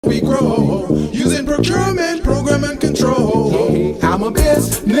we grow. Using procurement, program and control. I'm a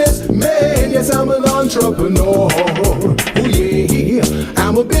businessman, yes, I'm an entrepreneur. Oh yeah,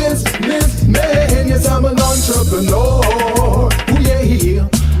 I'm a businessman, yes, I'm an entrepreneur. Oh yeah,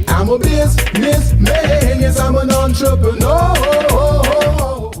 I'm a businessman, yes, I'm an entrepreneur.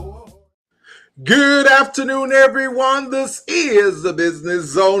 Good afternoon, everyone. This is the Business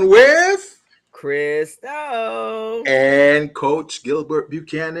Zone with Crystal and Coach Gilbert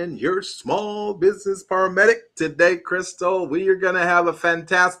Buchanan, your small business paramedic. Today, Crystal, we are going to have a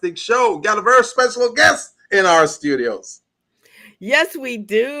fantastic show. Got a very special guest in our studios. Yes, we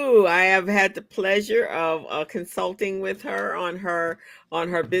do. I have had the pleasure of consulting with her on her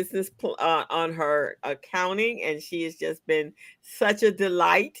business on her accounting, and she has just been such a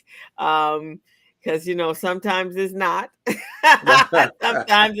delight. Because sometimes it's not,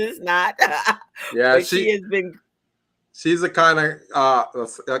 sometimes it's not. Yeah, But she has been. She's the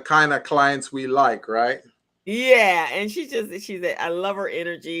kind of clients we like, right? Yeah, and I love her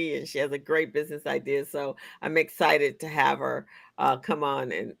energy, and she has a great business idea. So I'm excited to have her come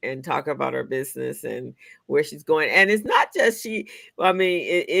on and talk about her business and where she's going. And it's not just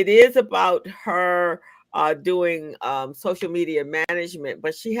it is about her doing social media management,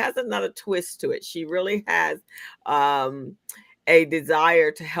 but she has another twist to it. She really has a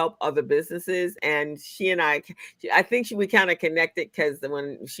desire to help other businesses, and she and I think we kind of connected because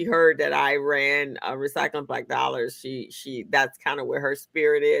when she heard that I ran Recycling Black Dollars, she that's kind of where her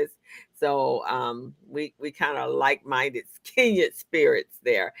spirit is. So we kind of like-minded kindred spirits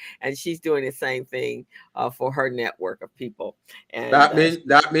there, and she's doing the same thing for her network of people. And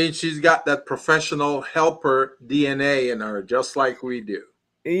that means she's got that professional helper DNA in her, just like we do.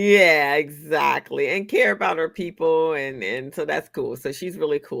 yeah, exactly. And care about her people, and so that's cool. So she's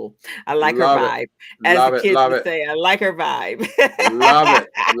really cool. I like her vibe. As the kids would say, I like her vibe.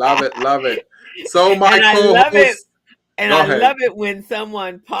 Love it. So my co-host, and I love it when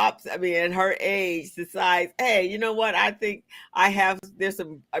someone pops, at her age, decides, hey, you know what? I think there's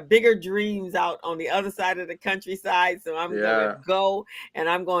some bigger dreams out on the other side of the countryside. So I'm going to go and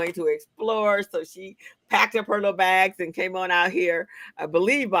I'm going to explore. So she packed up her little bags and came on out here. I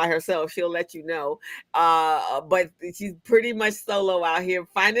believe by herself. She'll let you know. But she's pretty much solo out here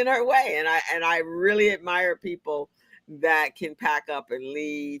finding her way. And I really admire people that can pack up and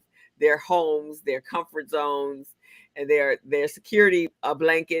leave their homes, their comfort zones, and their security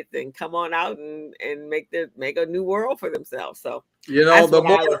blankets, and come on out and make a new world for themselves. So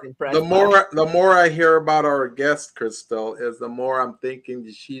the more I hear about our guest Crystal, is the more I'm thinking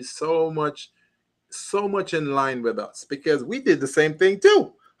she's so much in line with us, because we did the same thing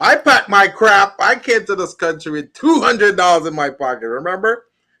too. I packed my crap. I came to this country with $200 in my pocket. Remember,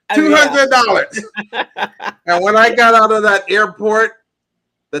 $200. And when I got out of that airport,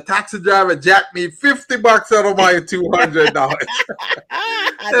 the taxi driver jacked me $50 out of my $200.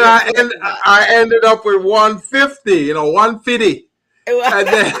 And I ended up with $150,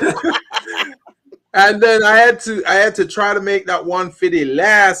 $150. And then I had to try to make that $150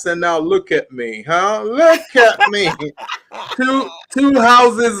 last. And now look at me, huh? Look at me. Two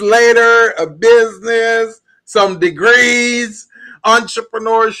houses later, a business, some degrees,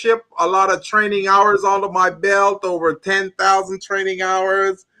 entrepreneurship, a lot of training hours under my belt, over 10,000 training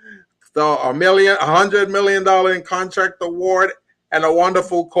hours, so $100 million in contract award, and a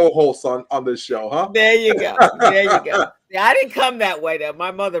wonderful co-host on the show, huh? There you go. Yeah, I didn't come that way though. My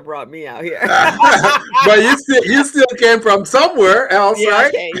mother brought me out here. But you still came from somewhere else,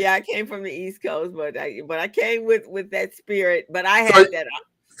 right? I came from the East Coast, but I came with that spirit. But I had that.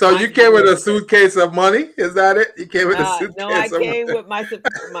 So you came with a suitcase of money? Is that it? You came with a suitcase? No, I came with my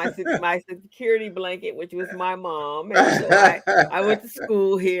security blanket, which was my mom. And so I went to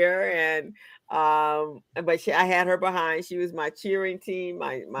school here, and but I had her behind. She was my cheering team,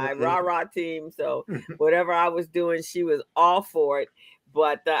 my rah-rah team. So whatever I was doing, she was all for it.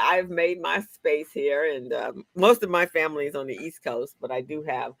 But I've made my space here, and most of my family is on the East Coast, but I do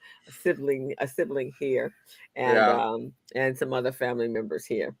have a sibling here, and some other family members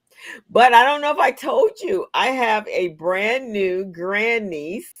here. But I don't know if I told you, I have a brand new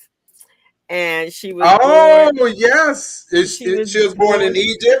grandniece, and she was born. Yes, she was born in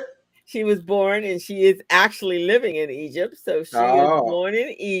Egypt. She was born, and she is actually living in Egypt. So she was born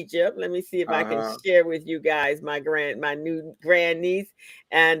in Egypt. Let me see if I can share with you guys my new grandniece.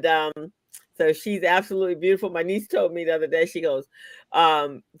 And so she's absolutely beautiful. My niece told me the other day, she goes,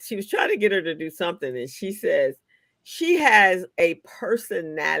 she was trying to get her to do something, and she says, she has a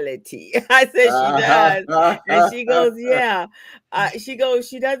personality. I said she does. And she goes, yeah. She goes,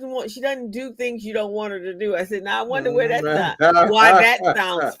 she doesn't do things you don't want her to do. I said, now I wonder why that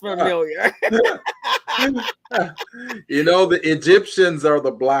sounds familiar. You know, the Egyptians are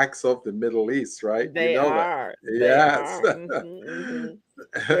the blacks of the Middle East, right? They You know are. that. They Yes. are.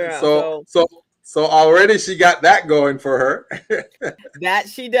 Yeah, So already she got that going for her. that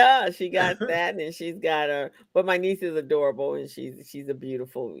she does. She got that, and she's got her. But my niece is adorable, and she's a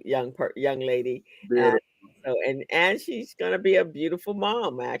beautiful young lady. And Beautiful. so and she's gonna be a beautiful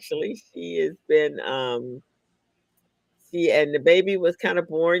mom. Actually, she has been and the baby was kind of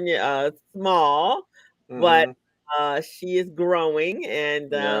born small, but Mhm. she is growing.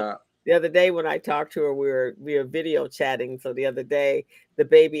 And Yeah. the other day when I talked to her, we were video chatting. So the other day, the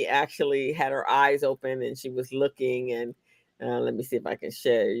baby actually had her eyes open and she was looking. And let me see if I can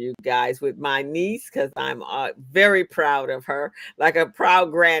share you guys with my niece, because I'm very proud of her, like a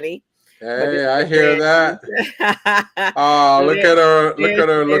proud granny. But this Hey, is I my hear that. grandniece. Oh, So look at her. Look at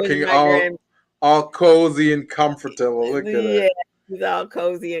her there's looking my all cozy and comfortable. Look at her. yeah, she's all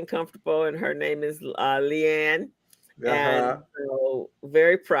cozy and comfortable, and her name is Leanne. And Uh-huh. so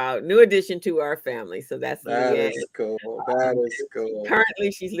very proud. New addition to our family. So that's That Leanne. is cool. That is cool.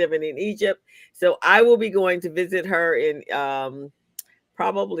 Currently she's living in Egypt. So I will be going to visit her in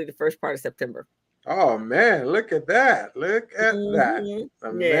probably the first part of September. Oh man, look at that. Look at that. Mhm. Yeah,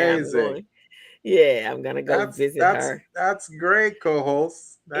 I'm Amazing. going. Yeah, I'm gonna go That's visit that's her. that's great,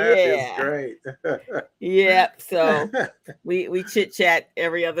 co-host. That is Yeah. great. Yep. So we chit chat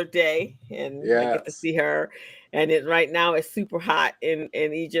every other day, and I get to Yes. see her. And right now it's super hot in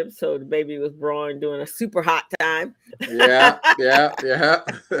Egypt, so the baby was born during a super hot time. Yeah, yeah, yeah.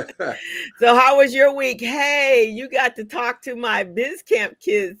 So how was your week? Hey, you got to talk to my biz camp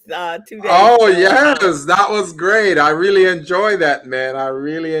kids 2 days Oh ago. yes, that was great. I really enjoy that, man. I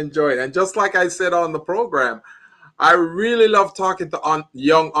really enjoy it. And just like I said on the program, I really love talking to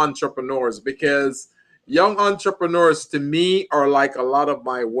young entrepreneurs, because young entrepreneurs to me are like a lot of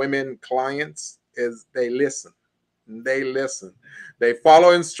my women clients. Is they listen. They listen. They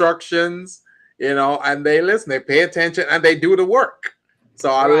follow instructions, and they listen. They pay attention and they do the work. So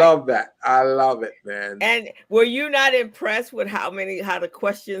I Right. love that. I love it, man. And were you not impressed with how the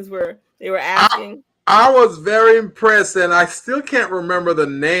questions they were I, asking? I was very impressed, and I still can't remember the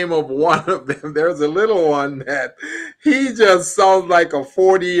name of one of them. There's a little one that he just sounds like a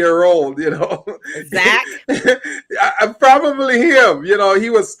 40-year-old, Zach? Probably him. He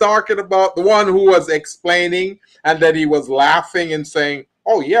was talking about the one who was explaining, and then he was laughing and saying,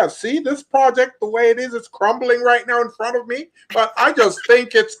 "Oh yeah, see this project the way it is, it's crumbling right now in front of me. But I just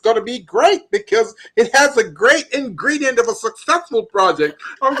think it's gonna be great because it has a great ingredient of a successful project."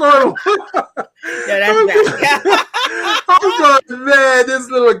 I'm going, Yeah, that's Zach. I'm going, man, this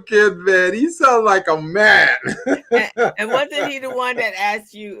little kid, man, he sounds like a man. And wasn't he the one that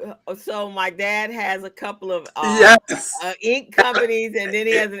asked you? So my dad has a couple of Yes. ink companies, and then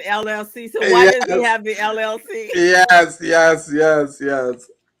he has an LLC. So why does he have the LLC? Yes.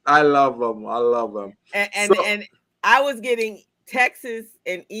 I love him. And I was getting texts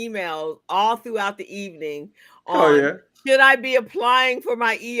and emails all throughout the evening on should I be applying for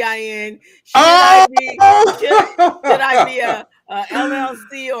my EIN? Should I be a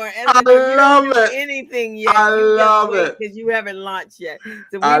LLC or anything yet? I love it because you haven't launched yet.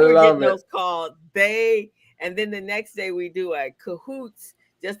 So we were getting those calls. And then the next day we do a Kahoots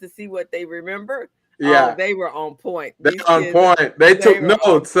just to see what they remember. Yeah, they were on point. They're on point. They took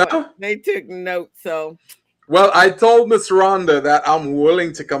notes, huh? They took notes. So, well, I told Miss Rhonda that I'm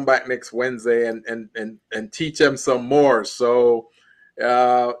willing to come back next Wednesday and teach them some more. So,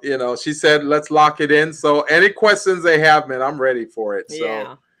 she said let's lock it in. So, any questions they have, man, I'm ready for it.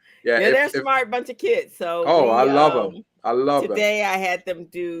 So, yeah, they're a smart bunch of kids. So, I love them. I love them. Today I had them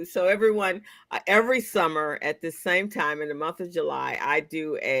do so. Everyone, every summer at the same time in the month of July, I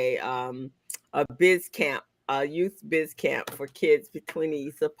do a biz camp, a youth biz camp for kids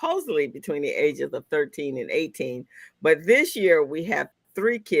supposedly between the ages of 13 and 18. But this year we have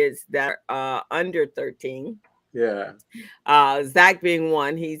 3 kids that are under 13. Yeah. Zach being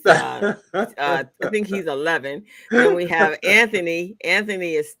one. He's I think he's 11. Then we have Anthony.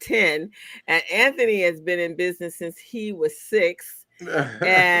 Anthony is 10, and Anthony has been in business since he was 6,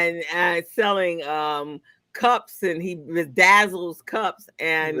 and selling cups, and he bedazzles cups.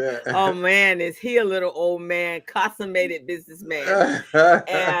 And oh man, is he a little old man, consummated businessman.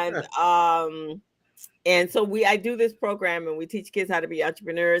 And And so I do this program, and we teach kids how to be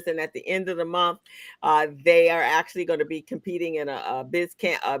entrepreneurs. And at the end of the month, they are actually going to be competing in a biz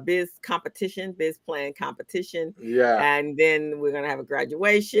competition, biz plan competition. Yeah. And then we're going to have a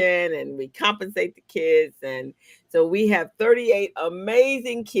graduation, and we compensate the kids. And so we have 38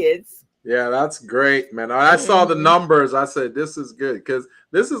 amazing kids. Yeah, that's great, man. I saw the numbers. I said, this is good, because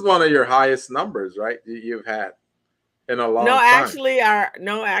this is one of your highest numbers, right? You've had in a long time. Actually,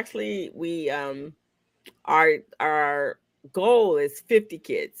 we our goal is 50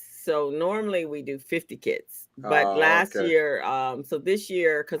 kids. So normally we do 50 kids, but last year, so this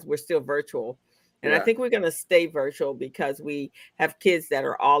year, because we're still virtual, and I think we're going to stay virtual because we have kids that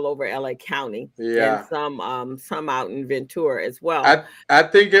are all over LA County, and some out in Ventura as well. I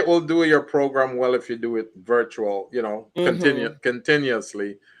think it will do your program well if you do it virtual,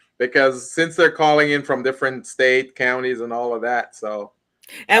 continuously, because since they're calling in from different state counties and all of that, so.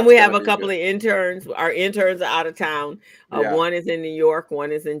 And we have a couple of interns. Our interns are out of town. One is in New York, one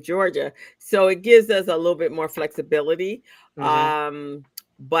is in Georgia. So it gives us a little bit more flexibility. But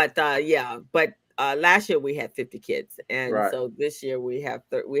last year we had 50 kids, and so this year we have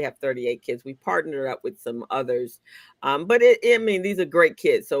 38 kids. We partnered up with some others, but these are great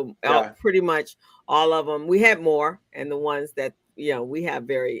kids. So pretty much all of them. We had more, and the ones that we have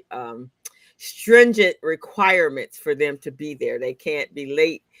very stringent requirements for them to be there. They can't be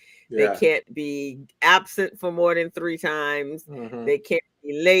late. They can't be absent for more than 3 times. They can't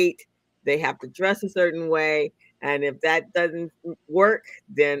be late. They have to dress a certain way. And if that doesn't work,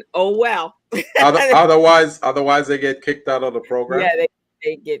 then oh well. otherwise they get kicked out of the program. Yeah,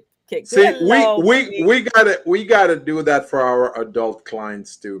 they get kicked. See, we gotta do that for our adult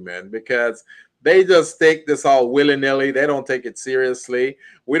clients too, man, because they just take this all willy-nilly. They don't take it seriously.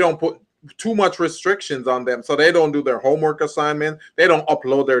 We don't put too much restrictions on them, so they don't do their homework assignment. They don't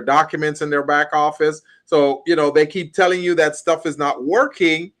upload their documents in their back office. So they keep telling you that stuff is not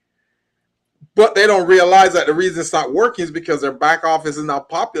working, but they don't realize that the reason it's not working is because their back office is not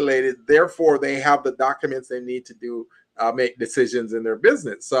populated. Therefore, they have the documents they need to do make decisions in their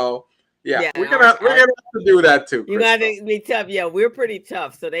business. So we're gonna have to do that too. You gotta be tough. Yeah, we're pretty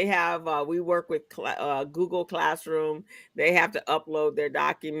tough. So they have we work with Google Classroom. They have to upload their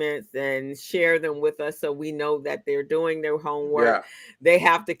documents and share them with us, so we know that they're doing their homework. They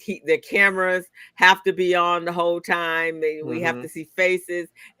have to keep their cameras have to be on the whole time. We have to see faces,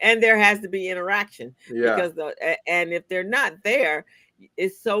 and there has to be interaction because and if they're not there,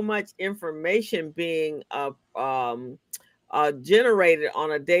 it's so much information being generated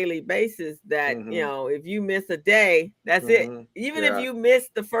on a daily basis that if you miss a day, that's it. Even if you miss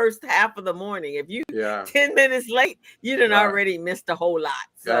the first half of the morning, if you 10 minutes late, you done already missed a whole lot.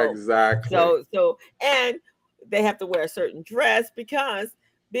 So exactly. So and they have to wear a certain dress because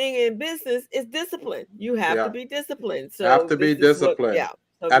being in business is discipline. You have to be disciplined. So have to be disciplined.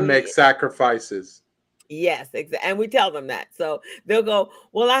 And make sacrifices. Yes, exactly. And we tell them that. So they'll go,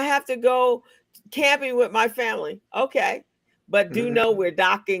 well, I have to go camping with my family. Okay. But do know we're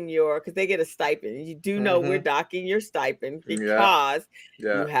docking because they get a stipend. You do know we're docking your stipend because you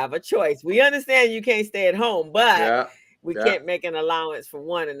have a choice. We understand you can't stay at home, but we can't make an allowance for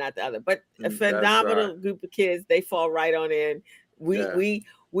one and not the other. But a phenomenal group of kids, they fall right on in. We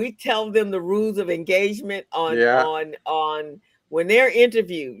tell them the rules of engagement on when they're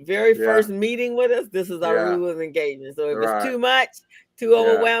interviewed. Very first meeting with us, this is our rule of engagement. So if it's too much, too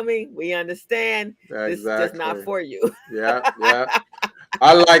overwhelming, we understand. This is just not for you.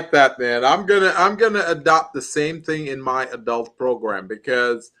 I like that, man. I'm gonna adopt the same thing in my adult program,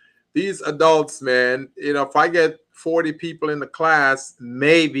 because these adults, man, if I get 40 people in the class,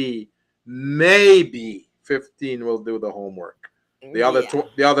 maybe 15 will do the homework. The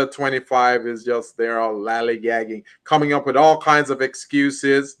other 25 is just they're all lollygagging, coming up with all kinds of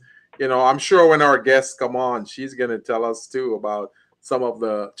excuses. I'm sure when our guests come on, she's gonna tell us too about some of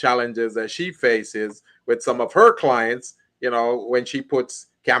the challenges that she faces with some of her clients, when she puts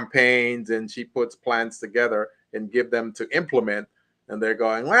campaigns and she puts plans together and give them to implement. And they're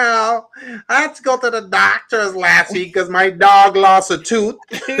going, well, I had to go to the doctor's last week because my dog lost a tooth.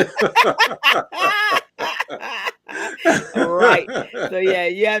 Right. So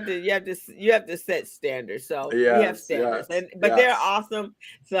you have to set standards. So we have standards, but they're awesome.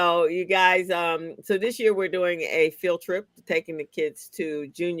 So you guys, so this year we're doing a field trip, taking the kids to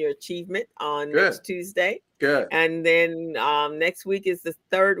Junior Achievement on next Tuesday. Good. And then next week is the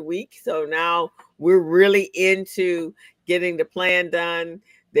 3rd week. So now we're really into getting the plan done.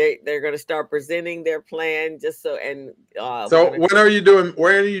 They're going to start presenting their plan so when are you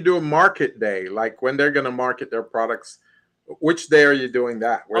doing market day? Like when they're going to market their products? Which day are you doing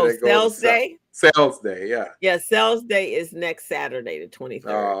that? Sales day. Sales day, yeah. Yeah, sales day is next Saturday, the 23rd.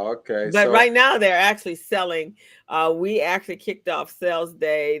 Oh, okay. But So right now they're actually selling. We actually kicked off sales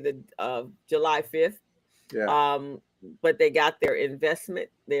day the July 5th. yeah, Um, but they got their investment,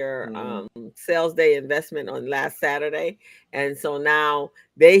 their mhm, sales day investment on last Saturday. And so now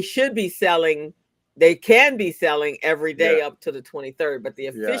they should be selling, they can be selling every yeah, day up to the 23rd, but the yeah,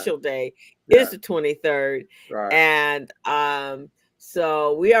 official day is yeah. the 23rd. Right. And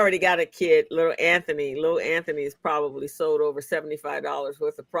so we already got a kid, little Anthony. Little Anthony's probably sold over $75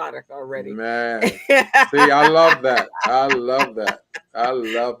 worth of product already. Man. See, I love that. I love that. I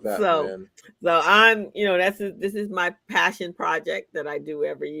love that, so man. so I'm, this is my passion project that I do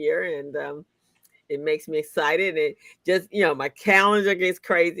every year, and it makes me excited. It just, my calendar gets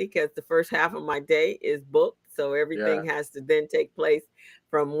crazy because the first half of my day is booked, so Yeah. everything has to then take place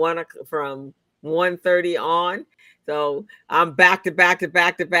from 1:30 on. So I'm back to back to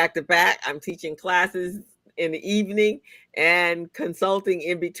back to back to back. I'm teaching classes in the evening and consulting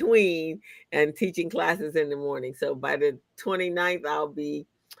in between and teaching classes in the morning. So by the 29th, I'll be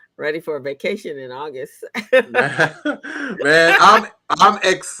ready for a vacation in August. Man, man, I'm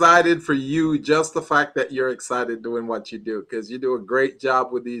excited for you. Just the fact that you're excited doing what you do, because you do a great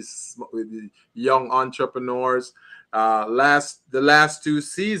job with these young entrepreneurs. The last two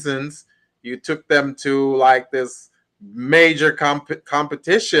seasons, you took them to like this major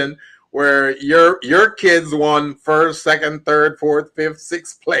competition where your kids won first, second, third, fourth, fifth,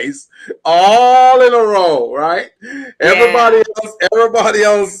 sixth place, all in a row, right? Yeah. Everybody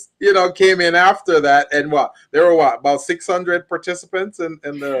else, came in after that, and there were about 600 participants in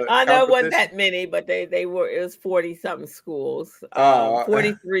the I know it wasn't competition. that many, but they were, it was 40 something schools. Uh,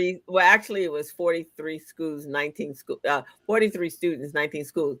 43, well, actually it was 43 schools, 19 school, 43 students, 19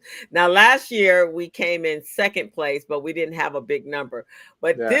 schools. Now last year we came in second place, but we didn't have a big number.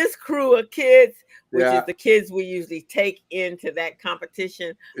 But yeah, this crew of kids, which is yeah, the kids we usually take into that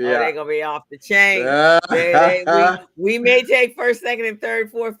competition, oh, yeah. they're gonna be off the chain. Uh, We may take first, second, and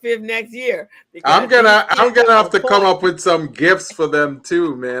third, fourth, fifth next year I'm because these gonna I'm kids gonna are have on to come point. up with some gifts for them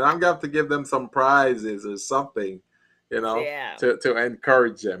too, man. I'm gonna have to give them some prizes or something, Yeah. to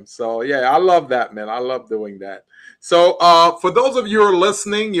encourage them. So yeah, I love that, man. I love doing that. So for those of you who are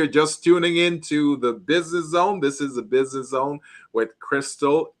listening, you're just tuning into the Business Zone. This is the Business Zone with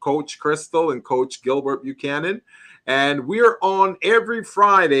Coach Crystal and Coach Gilbert Buchanan. And we're on every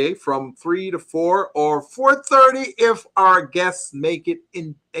Friday from 3 to 4 or 4:30 if our guests make it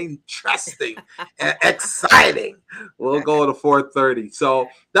interesting and exciting. We'll go to 4:30. So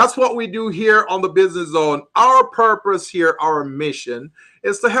that's what we do here on the Business Zone. Our purpose here, our mission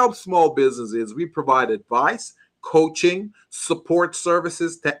is to help small businesses. We provide advice, coaching, support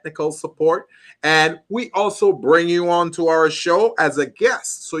services, technical support, and we also bring you on to our show as a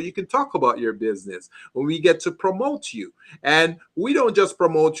guest so you can talk about your business. When we get to promote you, and we don't just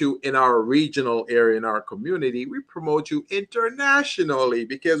promote you in our regional area, in our community, we promote you internationally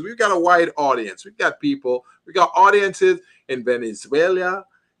because we've got a wide audience. We got audiences in Venezuela,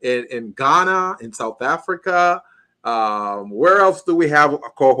 in Ghana, in South Africa. Where else do we have a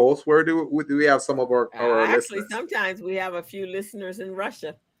co-host? Where do we have some of our Actually, listeners? sometimes we have a few listeners in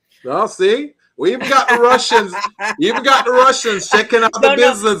Russia. Well, see, we even got the Russians, even got the Russians checking out the Don't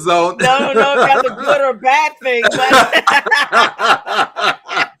know, Business Zone. don't know if that's a good or bad thing, but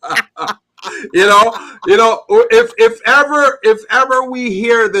if ever we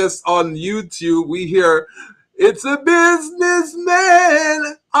hear this on YouTube, we hear it's a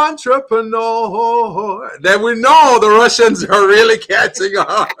businessman, entrepreneur. Then we know the Russians are really catching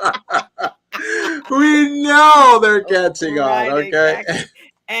on. We know they're catching on. right, Okay. exactly.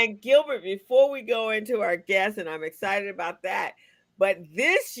 And Gilbert, before we go into our guests, and I'm excited about that, but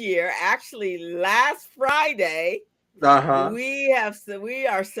this year, actually last Friday, Uh-huh. we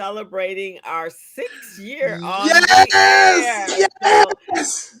are celebrating our 6th year on the Yes. air. So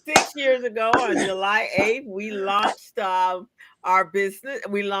Yes. 6 years ago on July 8th, we launched our business.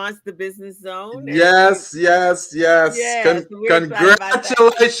 We launched the Business Zone, and Yes, yes, yes. yes, we're excited about that.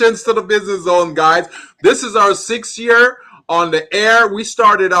 Congratulations to the Business Zone, guys. This is our 6th year on the air. We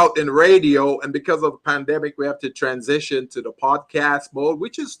started out in radio, and because of the pandemic, we have to transition to the podcast mode,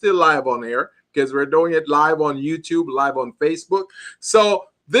 which is still live on air because we're doing it live on YouTube, live on Facebook. So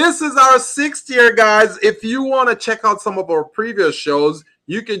this is our 6th year, guys. If you want to check out some of our previous shows,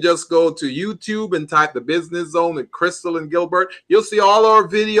 you can just go to YouTube and type the Business Zone with Crystal and Gilbert. You'll see all our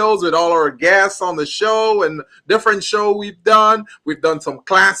videos with all our guests on the show and different show we've done. We've done some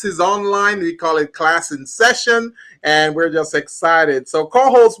classes online. We call it Class in Session, and we're just excited. So,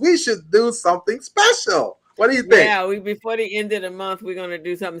 co-host, we should do something special. What do you think? Yeah, before the end of the month, we're gonna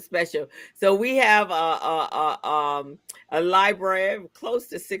do something special. So we have a library of close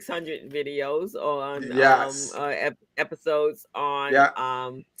to 600 videos on Yes. episodes on Yeah.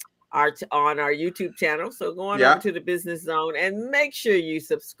 on our YouTube channel. So go on over Yeah. to the Business Zone and make sure you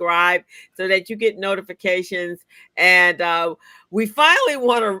subscribe so that you get notifications. And we finally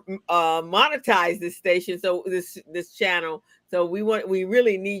want to monetize this station, so this channel. So we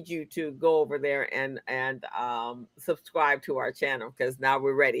really need you to go over there and subscribe to our channel, because now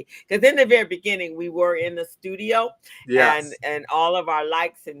we're ready. Because in the very beginning we were in the studio, Yes. and all of our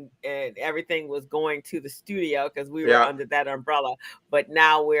likes and everything was going to the studio because we were Yeah. under that umbrella. But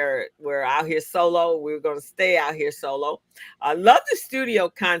now we're out here solo. We're going to stay out here solo. I love the studio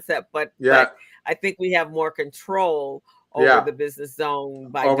concept, but I think we have more control over the Business Zone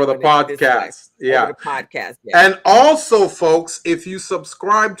by over the doing it this way. podcast. Yeah. Over the podcast. Yeah. And also, folks, if you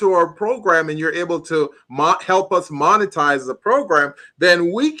subscribe to our program and you're able to help us monetize the program,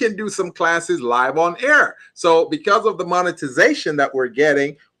 then we can do some classes live on air. So because of the monetization that we're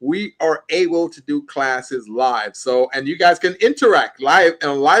getting, we are able to do classes live. So, and you guys can interact live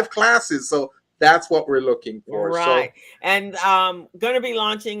in live classes. So that's what we're looking for. Right. So, and going to be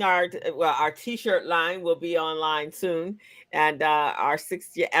launching our t-shirt line. Will be online soon. And our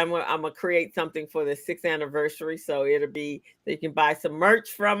 6th year, I'm going to create something for the 6th anniversary. So it'll be, so you can buy some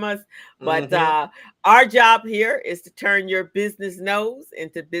merch from us. But our job here is to turn your business no's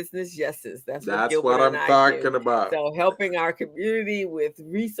into business yeses. That's what I'm talking about. So helping our community with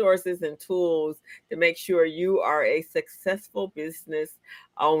resources and tools to make sure you are a successful business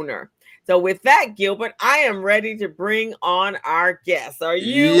owner. So with that, Gilbert, I am ready to bring on our guest. Are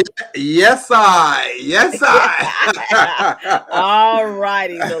you? Yes, I. All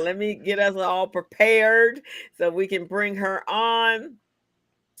righty. So let me get us all prepared so we can bring her on.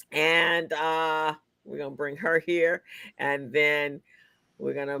 And we're going to bring her here. And then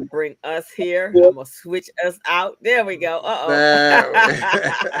we're going to bring us here. I'm going to switch us out. There we go.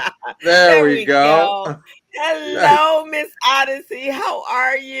 There we go. Hello, Miss Odyssey. How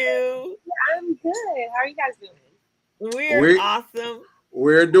are you? I'm good. How are you guys doing? We're awesome.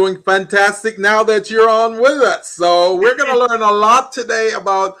 We're doing fantastic now that you're on with us. So we're going to learn a lot today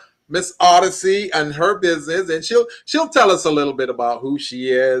about Miss Odyssey and her business, and she'll tell us a little bit about who she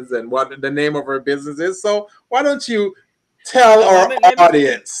is and what the name of her business is. So why don't you tell our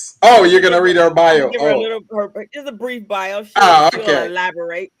audience? You're going to read her bio. Give her just a brief bio. She'll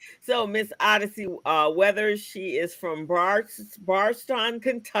elaborate. So Miss Odyssey Weathers, she is from Bardstown,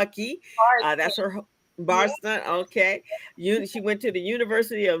 Kentucky. That's her. Bardstown, okay. She went to the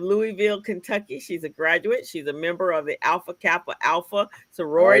University of Louisville, Kentucky. She's a graduate. She's a member of the Alpha Kappa Alpha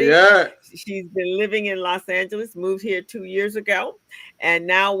sorority. She's been living in Los Angeles, moved here 2 years ago, and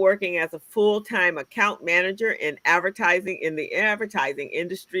now working as a full-time account manager in the advertising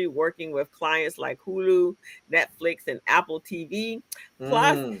industry, working with clients like Hulu, Netflix, and Apple TV.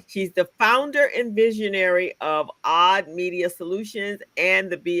 Plus, she's the founder and visionary of Odd Media Solutions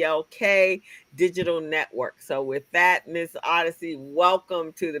and the BLK Digital Network. So with that, Miss Odyssey,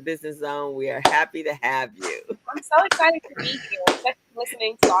 welcome to the Business Zone. We are happy to have you. I'm so excited to be here, especially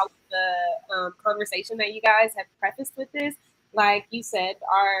listening to all of the conversation that you guys have prefaced with this. Like you said,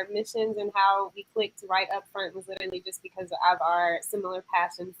 our missions and how we clicked right up front was literally just because of our similar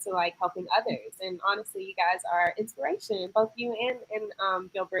passions to like helping others. And honestly, you guys are inspiration, both you and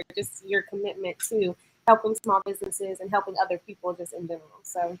Gilbert, just your commitment to helping small businesses and helping other people just in general.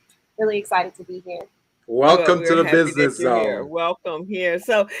 So really excited to be here. Welcome to the Business Zone. Welcome here.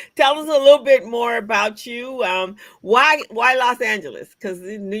 So tell us a little bit more about you. Why Los Angeles? Because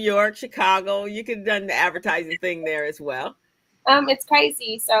New York, Chicago, you could have done the advertising thing there as well. It's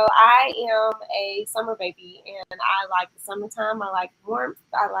crazy. So I am a summer baby, and I like the summertime. I like warmth.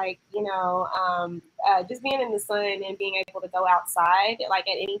 I like, just being in the sun and being able to go outside like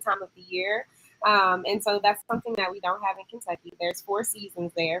at any time of the year. And so that's something that we don't have in Kentucky. There's 4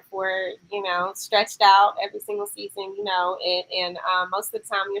 seasons there, stretched out every single season, and most of the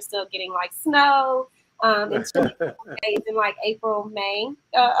time you're still getting like snow. It's in like April, May.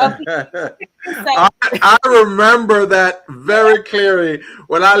 I remember that very clearly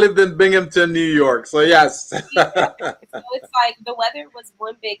when I lived in Binghamton, New York. So yes. So it's like the weather was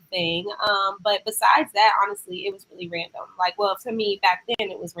one big thing. But besides that, honestly, it was really random. Like, well, to me back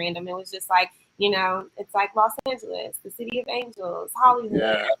then it was random. It was just like, it's like Los Angeles, the city of angels,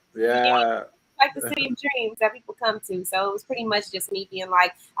 Hollywood. Yeah. Like the city of dreams that people come to. So it was pretty much just me being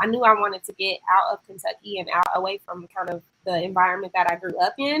like, I knew I wanted to get out of Kentucky and out away from kind of the environment that I grew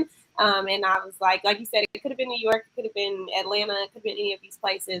up in. And I was like you said, it could have been New York, it could have been Atlanta, it could have been any of these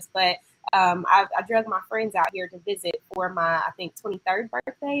places. But I drug my friends out here to visit for my, I think, 23rd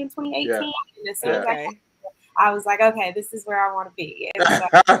birthday in 2018. Yeah. And as soon as Okay. I was like, okay, this is where I want to be. And so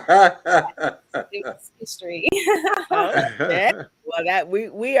it was history. Okay. Well, that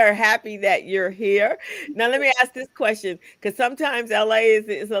we are happy that you're here. Now, let me ask this question, because sometimes LA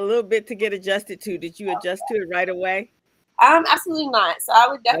is a little bit to get adjusted to. Did you adjust to it right away? Absolutely not. So I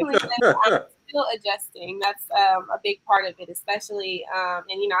would definitely say I'm still adjusting. That's a big part of it, especially,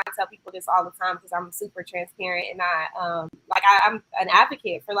 and I tell people this all the time because I'm super transparent, and I'm an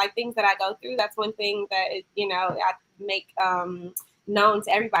advocate for like things that I go through. That's one thing that I make known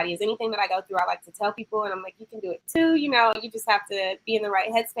to everybody. Is anything that I go through, I like to tell people, and I'm like, you can do it too. You just have to be in the right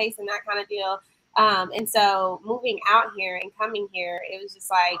headspace and that kind of deal. And so moving out here and coming here, it was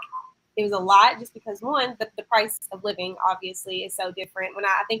just like, it was a lot just because one, the price of living obviously is so different.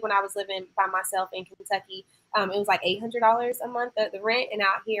 I think when I was living by myself in Kentucky, it was like $800 a month the rent, and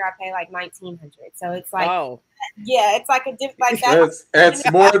out here I pay like $1,900. So it's like, yeah, it's like a different like that. It's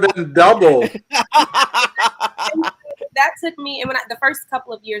more than double. That took me, and the first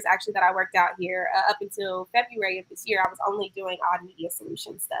couple of years actually that I worked out here, up until February of this year, I was only doing odd media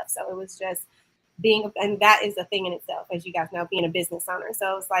solution stuff. So it was just and that is a thing in itself, as you guys know, being a business owner.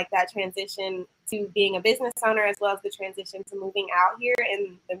 So it's like that transition to being a business owner as well as the transition to moving out here,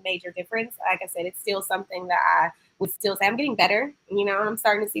 and the major difference. Like I said, it's still something that I would still say I'm getting better. I'm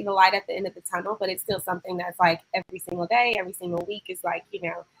starting to see the light at the end of the tunnel, but it's still something that's like every single day, every single week is like,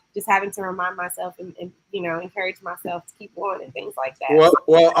 just having to remind myself and encourage myself to keep going and things like that.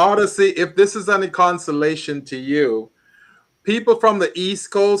 Well, honestly, if this is any consolation to you, people from the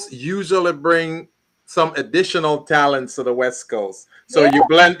East Coast usually bring some additional talents to the West Coast. So you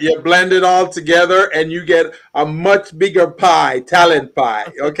blend it all together and you get a much bigger talent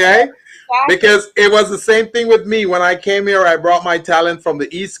pie, okay? Because it was the same thing with me. When I came here, I brought my talent from the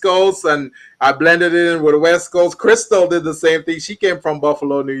East Coast and I blended it in with the West Coast. Crystal did the same thing. She came from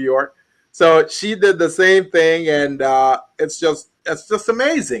Buffalo, New York. So she did the same thing, and it's just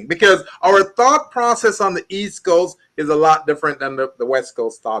amazing because our thought process on the East Coast is a lot different than the West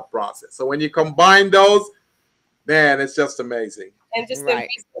Coast thought process. So when you combine those, man, it's just amazing. And just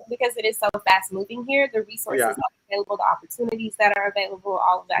because it is so fast moving here, the resources are available, the opportunities that are available,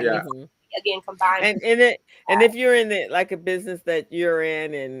 all of that. Again, combined. And if you're in like a business that you're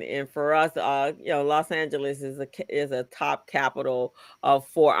in, and for us, Los Angeles is a top capital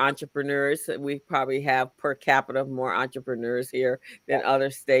for entrepreneurs. We probably have per capita more entrepreneurs here than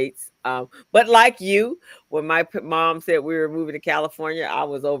other states. But like you, when my mom said we were moving to California, I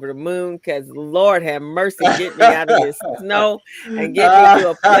was over the moon because Lord have mercy, get me out of this snow and get me to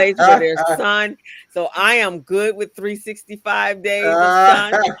a place where there's sun. So I am good with 365 days of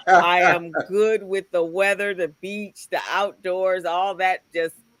sun. I am good with the weather, the beach, the outdoors, all that.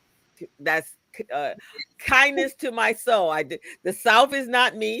 That's kindness to my soul. The South is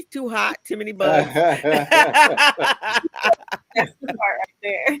not me. Too hot, too many bugs. That's the part right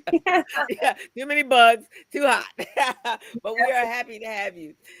there. Yeah, too many bugs, too hot. But we are happy to have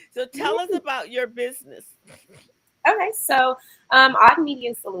you. So tell us about your business. Okay, so Odd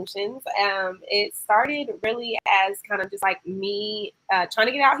Media Solutions, it started really as kind of just like me trying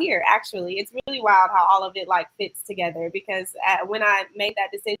to get out here. Actually, it's really wild how all of it like fits together, because when I made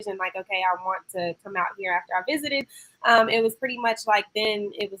that decision, like, okay, I want to come out here after I visited, it was pretty much like,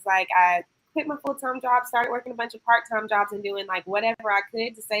 then it was like I quit my full-time job, started working a bunch of part-time jobs and doing like whatever I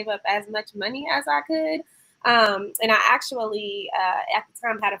could to save up as much money as I could. And I actually, at the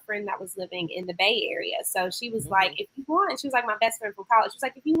time, had a friend that was living in the Bay Area. So she was like, if you want, she was like my best friend from college. She was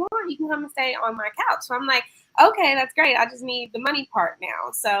like, if you want, you can come and stay on my couch. So I'm like, okay, that's great. I just need the money part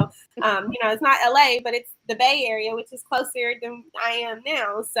now. So, it's not LA, but it's the Bay Area, which is closer than I am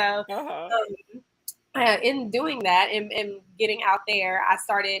now. So, in doing that and getting out there, I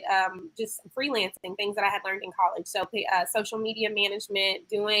started just freelancing things that I had learned in college. So social media management,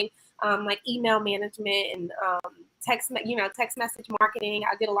 doing like email management and text message marketing.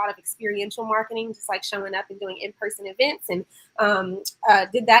 I did a lot of experiential marketing, just like showing up and doing in-person events, and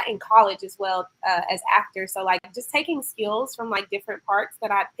did that in college as well as after. So like just taking skills from like different parts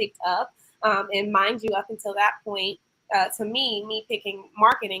that I picked up. And mind you, up until that point, to me picking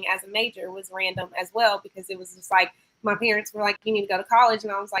marketing as a major was random as well, because it was just like my parents were like, you need to go to college.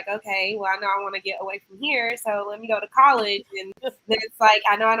 And I was like, okay, well, I know I want to get away from here, so let me go to college. And then it's like,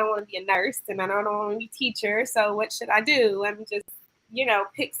 I know I don't want to be a nurse, and I know I don't want to be a teacher. So what should I do? Let me just,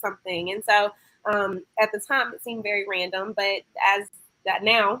 pick something. And so at the time, it seemed very random. But as that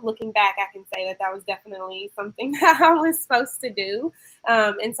now, looking back, I can say that was definitely something that I was supposed to do.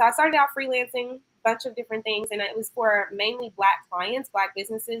 And so I started out freelancing bunch of different things, and it was for mainly Black clients, Black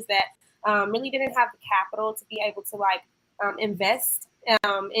businesses that really didn't have the capital to be able to like invest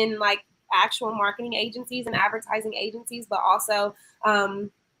in like actual marketing agencies and advertising agencies, but also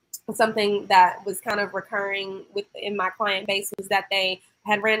something that was kind of recurring in my client base was that they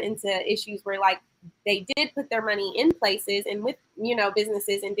had ran into issues where like they did put their money in places and with, you know,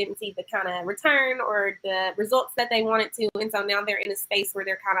 businesses and didn't see the kind of return or the results that they wanted to. And so now they're in a space where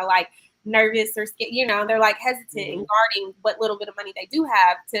they're kind of like nervous or scared, you know, they're like hesitant and guarding what little bit of money they do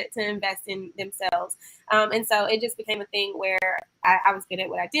have to invest in themselves. And so it just became a thing where I was good at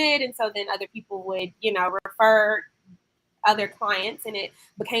what I did. And so then other people would, you know, refer other clients, and it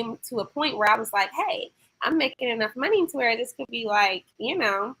became to a point where I was like, hey, I'm making enough money to where this could be like, you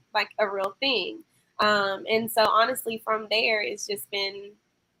know, like a real thing. And so honestly, from there, it's just been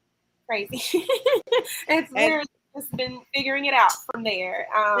crazy. It's literally just been figuring it out from there.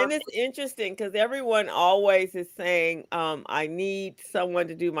 And it's interesting because everyone always is saying, I need someone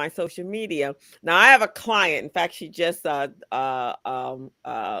to do my social media. Now I have a client. In fact, she just liked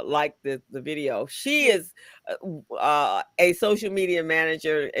the video. She is a social media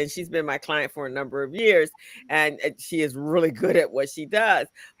manager, and she's been my client for a number of years, and she is really good at what she does.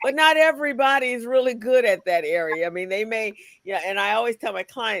 But not everybody is really good at that area. I mean, they may, and I always tell my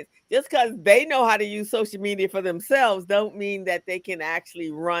clients, just because they know how to use social media for themselves don't mean that they can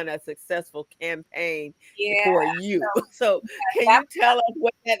actually run a successful campaign for you. So can you tell us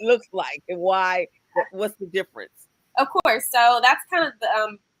what that looks like and why, what's the difference? Of course. So that's kind of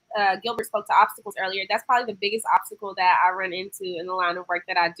the, Gilbert spoke to obstacles earlier. That's probably the biggest obstacle that I run into in the line of work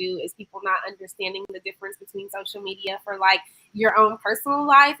that I do is people not understanding the difference between social media for like your own personal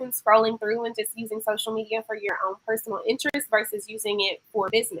life and scrolling through and just using social media for your own personal interest versus using it for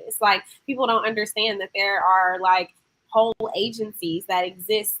business. Like people don't understand that there are like whole agencies that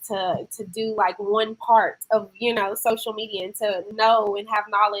exist to do like one part of, you know, social media and to know and have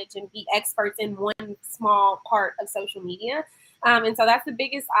knowledge and be experts in one small part of social media. And so that's the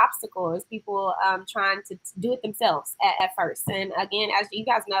biggest obstacle is people trying to do it themselves at first. And again, as you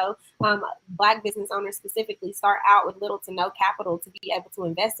guys know, Black business owners specifically start out with little to no capital to be able to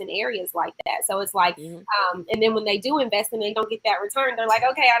invest in areas like that. So it's like, and then when they do invest and they don't get that return, they're like,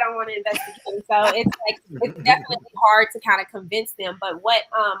 okay, I don't want to invest again. So it's like, it's definitely hard to kind of convince them. But what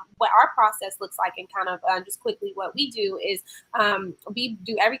our process looks like and kind of just quickly what we do is we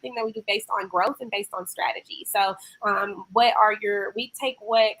do everything that we do based on growth and based on strategy. So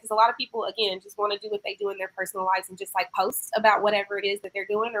because a lot of people, again, just want to do what they do in their personal lives and just like post about whatever it is that they're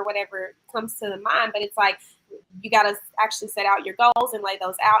doing or whatever comes to the mind. But it's like, you got to actually set out your goals and lay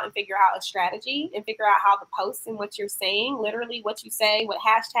those out and figure out a strategy and figure out how to post and what you're saying, literally what you say, what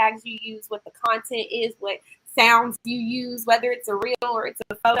hashtags you use, what the content is, what sounds you use, whether it's a reel or it's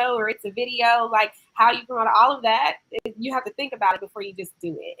a photo or it's a video, like how you promote all of that. You have to think about it before you just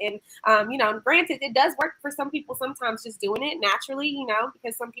do it. And, granted, it does work for some people sometimes just doing it naturally,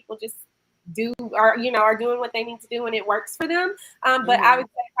 because some people just are doing what they need to do and it works for them. But I would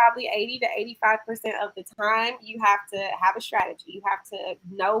say probably 80 to 85% of the time, you have to have a strategy. You have to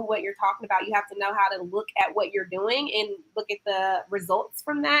know what you're talking about. You have to know how to look at what you're doing and look at the results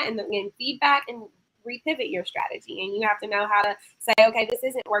from that and feedback and repivot your strategy. And you have to know how to say, okay, this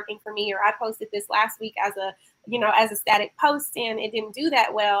isn't working for me, or I posted this last week as a static post and it didn't do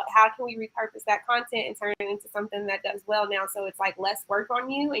that well. How can we repurpose that content and turn it into something that does well now? So it's like less work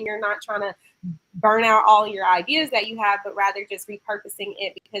on you and you're not trying to burn out all your ideas that you have, but rather just repurposing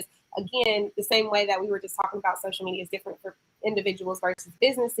it. Because again, the same way that we were just talking about social media is different for individuals versus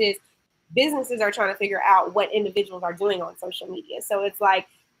businesses. Businesses are trying to figure out what individuals are doing on social media. So it's like,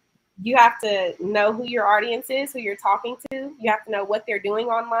 you have to know who your audience is, who you're talking to. You have to know what they're doing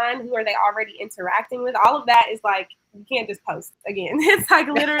online. Who are they already interacting with? All of that is like, you can't just post again. It's like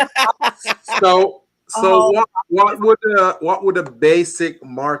literally. What would a basic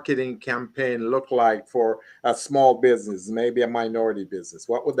marketing campaign look like for a small business, maybe a minority business?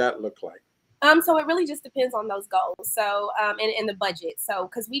 What would that look like? So it really just depends on those goals. So, and the budget. So,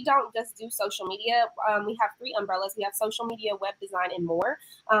 because we don't just do social media, we have 3 umbrellas. We have social media, web design, and more.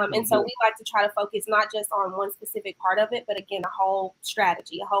 And so we like to try to focus not just on one specific part of it, but again, a whole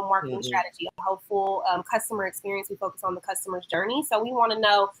strategy, a whole marketing strategy, a whole full customer experience. We focus on the customer's journey. So we want to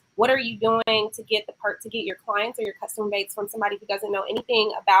know, what are you doing to get your clients or your customer base from somebody who doesn't know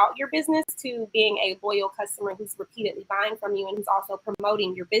anything about your business to being a loyal customer who's repeatedly buying from you and who's also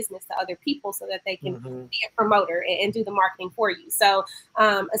promoting your business to other people so that they can be a promoter and do the marketing for you. So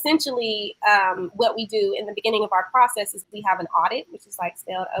essentially what we do in the beginning of our process is we have an audit, which is like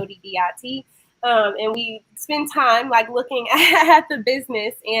spelled ODDIT. And we spend time like looking at the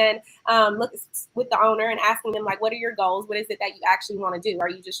business and look with the owner and asking them like, what are your goals? What is it that you actually want to do? Are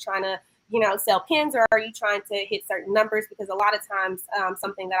you just trying to sell pens, or are you trying to hit certain numbers? Because a lot of times,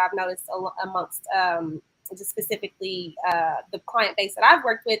 something that I've noticed amongst just specifically the client base that I've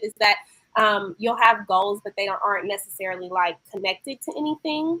worked with is that you'll have goals, but they aren't necessarily like connected to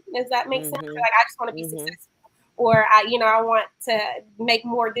anything. Does that make sense? Like, I just want to be successful, or I want to make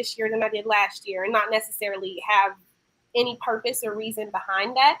more this year than I did last year, and not necessarily have any purpose or reason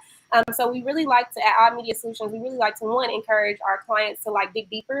behind that. So we really like to, at Odd Media Solutions, we really like to, one, encourage our clients to like dig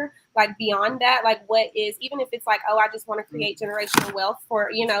deeper, like beyond that, like what is, even if it's like, oh, I just want to create generational wealth for,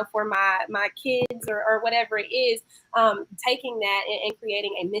 for my kids or whatever it is, taking that and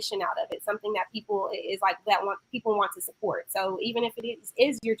creating a mission out of it, something that people want to support. So even if it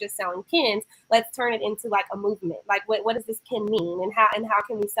is you're just selling pens, let's turn it into like a movement. Like what does this pen mean, and how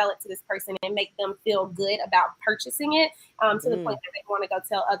can we sell it to this person and make them feel good about purchasing it, to the point that they want to go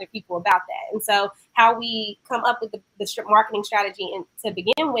tell other people about that. And so how we come up with the marketing strategy and to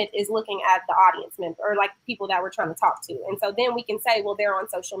begin with is looking at the audience member, or like people that we're trying to talk to. And so then we can say, well, they're on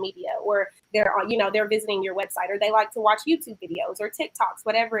social media, or they're on, they're visiting your website, or they like to watch YouTube videos or TikToks,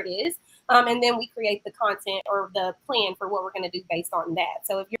 whatever it is. And then we create the content or the plan for what we're going to do based on that.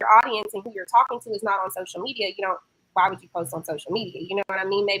 So if your audience and who you're talking to is not on social media, why would you post on social media? You know what I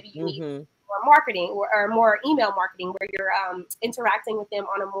mean? Maybe you need more marketing or more email marketing, where you're interacting with them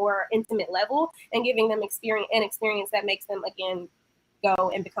on a more intimate level and giving them experience that makes them, again,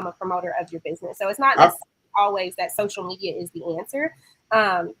 go and become a promoter of your business. So it's not necessarily always that social media is the answer.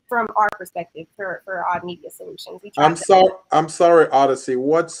 From our perspective for Odd Media Solutions. I'm sorry, Odyssey.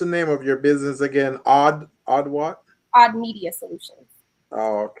 What's the name of your business again? Odd what? Odd Media Solutions.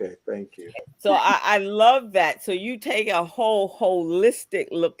 Oh, okay. Thank you. So I love that. So you take a whole holistic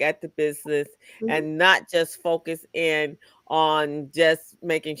look at the business and not just focus in on just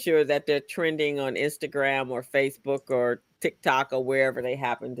making sure that they're trending on Instagram or Facebook or TikTok or wherever they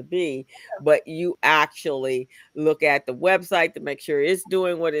happen to be, but you actually look at the website to make sure it's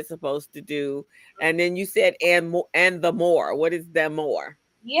doing what it's supposed to do. And then you said, and the more. What is the more?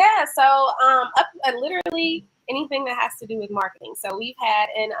 Yeah, so literally anything that has to do with marketing. So we've had,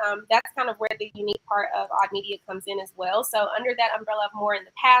 and that's kind of where the unique part of Odd Media comes in as well. So under that umbrella of more, in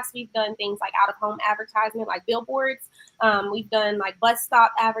the past, we've done things like out-of-home advertisement, like billboards. We've done like bus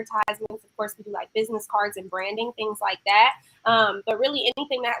stop advertisements. Of course, we do like business cards and branding, things like that. But really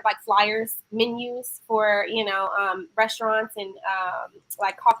anything that like flyers, menus for, restaurants and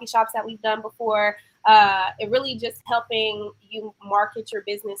like coffee shops that we've done before. It really just helping you market your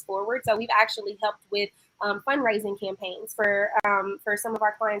business forward. So we've actually helped with fundraising campaigns for some of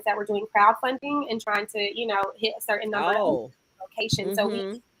our clients that were doing crowdfunding and trying to, hit a certain number of locations. So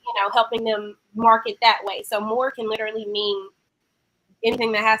we, helping them market that way. So more can literally mean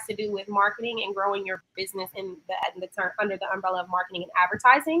anything that has to do with marketing and growing your business under the umbrella of marketing and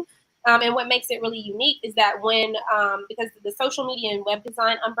advertising. And what makes it really unique is that when, because the social media and web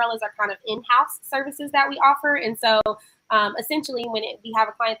design umbrellas are kind of in-house services that we offer. And so essentially when we have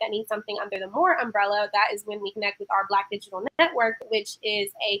a client that needs something under the More umbrella, that is when we connect with our Black Digital Network, which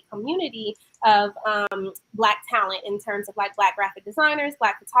is a community of Black talent in terms of like Black graphic designers,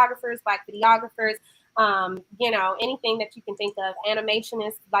 Black photographers, Black videographers, anything that you can think of,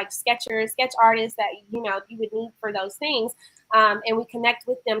 animationists, like sketchers, sketch artists that, you would need for those things. And we connect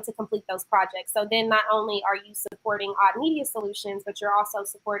with them to complete those projects. So then not only are you supporting Odd Media Solutions, but you're also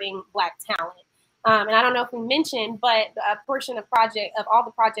supporting Black talent. And I don't know if we mentioned, but a portion of all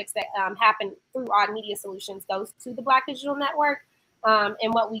the projects that happen through Odd Media Solutions goes to the Black Digital Network.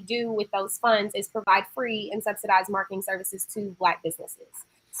 And what we do with those funds is provide free and subsidized marketing services to Black businesses.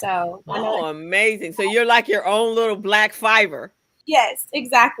 So amazing. So you're like your own little Black Fiverr. Yes,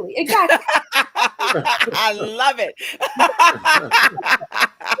 exactly. I love it.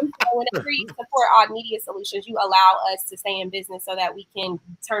 Whenever you support Odd Media Solutions, you allow us to stay in business so that we can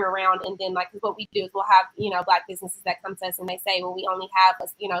turn around and then, like, what we do is we'll have, Black businesses that come to us and they say, well, we only have a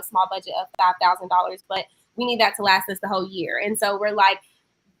small budget of $5,000, but we need that to last us the whole year. And so we're like,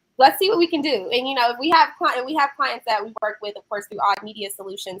 let's see what we can do. And, we have clients that we work with, of course, through Odd Media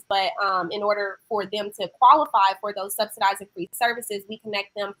Solutions. But in order for them to qualify for those subsidized and free services, we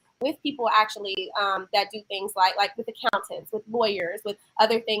connect them with people actually that do things like with accountants, with lawyers, with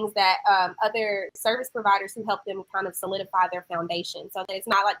other things that other service providers who help them kind of solidify their foundation. So that it's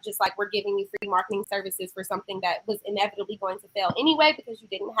not just like we're giving you free marketing services for something that was inevitably going to fail anyway because you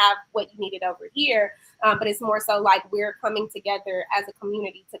didn't have what you needed over here. But it's more so like we're coming together as a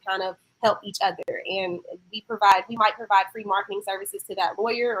community to kind of help each other. And we might provide free marketing services to that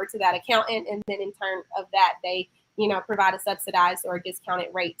lawyer or to that accountant. And then in turn of that, they provide a subsidized or a discounted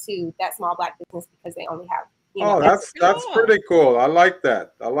rate to that small Black business because they only have You Oh, know, that's Cool. pretty cool. I like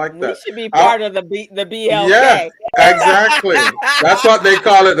that. I like We that. should be I- part of the yeah, BLK. exactly. That's what they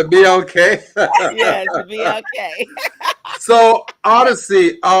call it, the BLK. Yes, the BLK. So,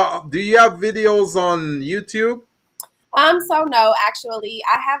 Odyssey, do you have videos on YouTube? So no, actually,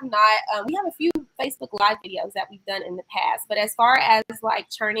 I have not. We have a few Facebook Live videos that we've done in the past, but as far as like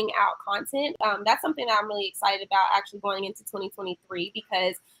churning out content, that's something that I'm really excited about actually going into 2023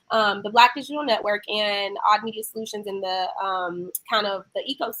 because the Black Digital Network and Odd Media Solutions and the kind of the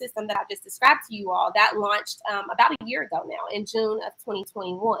ecosystem that I just described to you all that launched about a year ago now in June of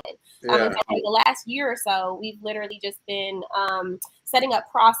 2021. Yeah. And so for the last year or so, we've literally just been setting up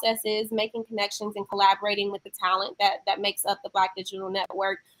processes, making connections, and collaborating with the talent that makes up the Black Digital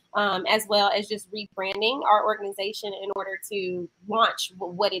Network, as well as just rebranding our organization in order to launch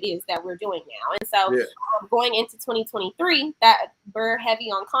what it is that we're doing now. And so Yeah. going into 2023, that we're heavy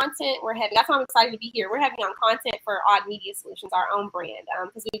on content. We're heavy. That's why I'm excited to be here. We're heavy on content for Odd Media Solutions, our own brand,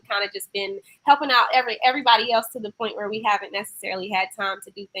 because we've kind of just been helping out everybody else to the point where we haven't necessarily had time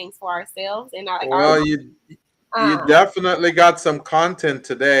to do things for ourselves. And Well, you definitely got some content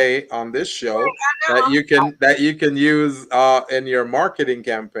today on this show that you can use in your marketing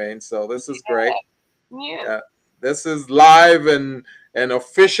campaign. So this is great. Yeah. This is live and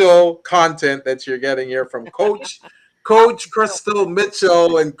official content that you're getting here from Coach Crystal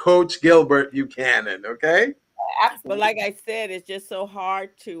Mitchell and Coach Gilbert Buchanan. Okay. Absolutely. But like I said, it's just so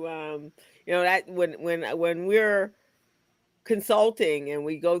hard to that when we're consulting and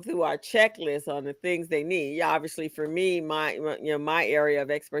we go through our checklist on the things they need. Yeah, obviously for me, my area of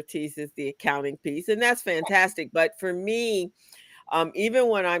expertise is the accounting piece, and that's fantastic. But for me, even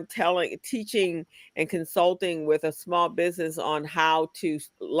when I'm teaching and consulting with a small business on how to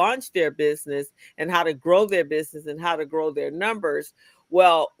launch their business and how to grow their business and how to grow their numbers,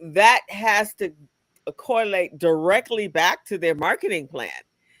 well, that has to correlate directly back to their marketing plan.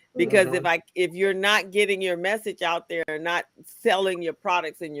 Because if you're not getting your message out there and not selling your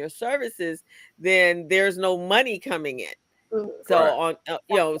products and your services, then there's no money coming in. So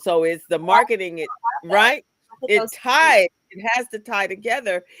so it's the marketing, right? It has to tie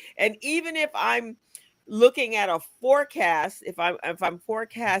together. And even if I'm looking at a forecast, if I'm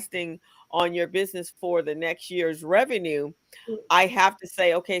forecasting on your business for the next year's revenue, I have to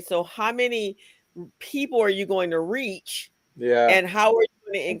say, okay, so how many people are you going to reach? Yeah. And how are you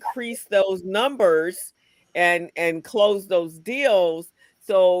going to increase those numbers and close those deals?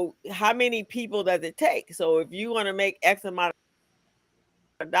 So how many people does it take? So if you want to make X amount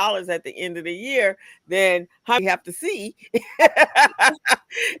of dollars at the end of the year, then how you have to see?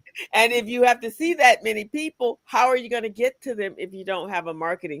 And if you have to see that many people, how are you going to get to them if you don't have a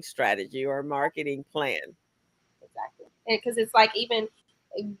marketing strategy or a marketing plan? Exactly. Because it's like even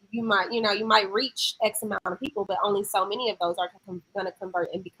you might reach X amount of people, but only so many of those are going to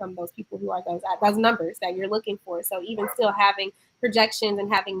convert and become those people who are those numbers that you're looking for. So even still having projections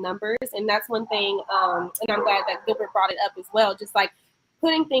and having numbers, and that's one thing. And I'm glad that Gilbert brought it up as well. Just like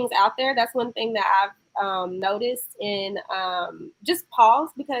putting things out there. That's one thing that I've noticed in just pause,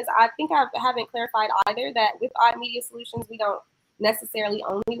 because I think I haven't clarified either that with Odd Media Solutions, we don't necessarily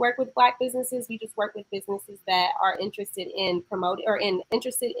only work with Black businesses. We just work with businesses that are interested in promoting or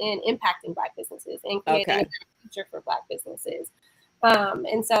interested in impacting Black businesses and creating a future for Black businesses.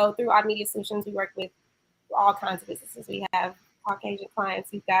 And so through Odd Media Solutions, we work with all kinds of businesses. We have Caucasian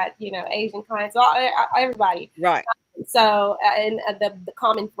clients, we've got Asian clients, everybody. Right. So, and the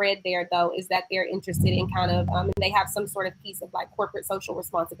common thread there, though, is that they're interested in kind of, and they have some sort of piece of like corporate social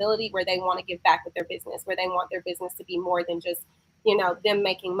responsibility where they want to give back with their business, where they want their business to be more than just, them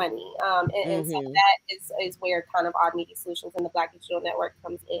making money. And so that is where kind of Odd Media Solutions and the Black Digital Network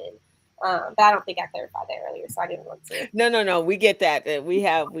comes in. But I don't think I clarified that earlier, so I didn't want to. No, we get that.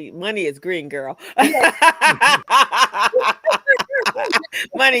 Money is green, girl.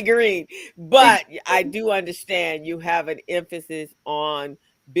 Money green. But I do understand you have an emphasis on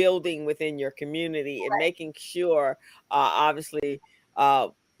building within your community and making sure, obviously,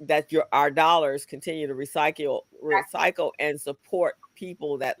 that our dollars continue to recycle and support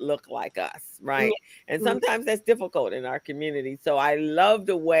people that look like us, right? And sometimes that's difficult in our community. So I love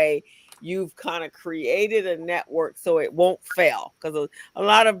the way you've kind of created a network so it won't fail, because a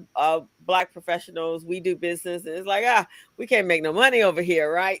lot of Black professionals, we do business and it's like, we can't make no money over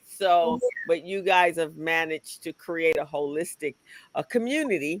here, right? So but you guys have managed to create a holistic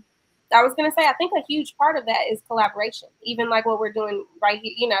community. I was going to say, I think a huge part of that is collaboration, even like what we're doing right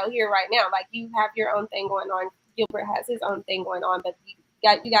here, here right now. Like you have your own thing going on, Gilbert has his own thing going on, but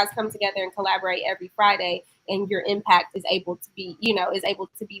you guys come together and collaborate every Friday, and your impact is able to be,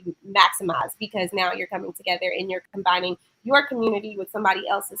 maximized, because now you're coming together and you're combining your community with somebody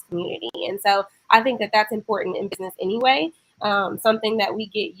else's community. And so I think that that's important in business anyway. Something that we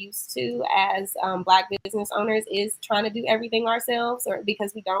get used to as Black business owners is trying to do everything ourselves, or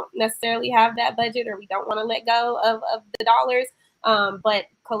because we don't necessarily have that budget, or we don't want to let go of the dollars. But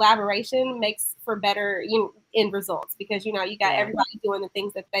collaboration makes for better end results, because you got everybody doing the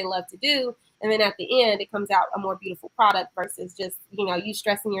things that they love to do, and then at the end it comes out a more beautiful product versus just you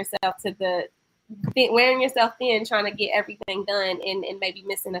stressing yourself to the wearing yourself thin trying to get everything done and maybe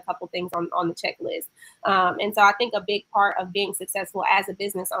missing a couple things on the checklist. And so I think a big part of being successful as a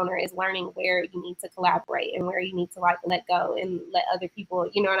business owner is learning where you need to collaborate and where you need to let go and let other people,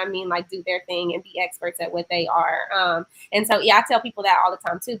 do their thing and be experts at what they are. And so, I tell people that all the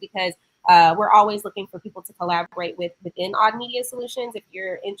time too, because we're always looking for people to collaborate within Odd Media Solutions. If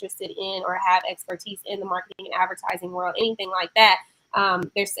you're interested in or have expertise in the marketing and advertising world, anything like that,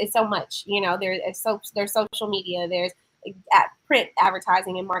 there's so much, there's social media, there's print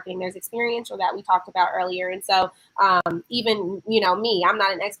advertising and marketing, there's experiential that we talked about earlier. And so even, me, I'm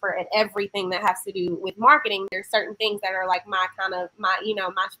not an expert at everything that has to do with marketing. There's certain things that are like my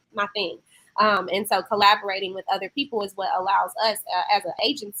thing. And so collaborating with other people is what allows us as an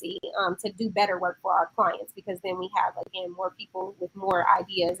agency to do better work for our clients, because then we have, again, more people with more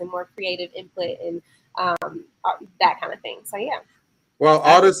ideas and more creative input and that kind of thing. So, yeah. Well,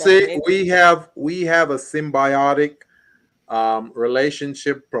 Odyssey, we have a symbiotic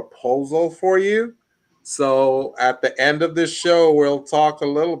relationship proposal for you. So at the end of this show, we'll talk a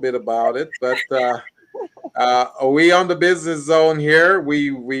little bit about it. But we on the Business Zone here,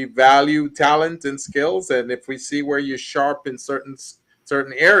 we value talent and skills, and if we see where you're sharp in certain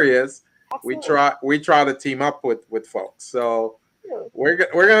areas, Absolutely. we try to team up with folks. So we're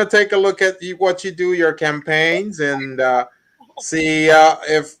gonna take a look at what you do, your campaigns, and see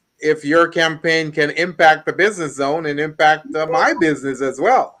if your campaign can impact the Business Zone and impact my business as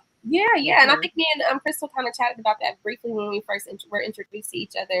well. Yeah. And I think me and Crystal kind of chatted about that briefly when we first were introduced to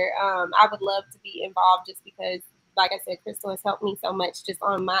each other. I would love to be involved just because, like I said, Crystal has helped me so much just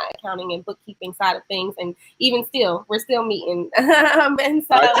on my accounting and bookkeeping side of things. And even still, we're still meeting. And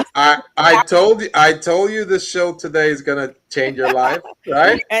so I told you this show today is going to change your life,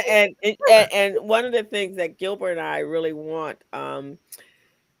 right? And one of the things that Gilbert and I really want,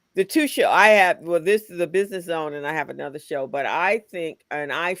 the two show I have, this is the Business Zone and I have another show, but I think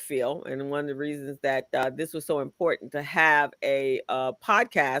and I feel, and one of the reasons that this was so important to have a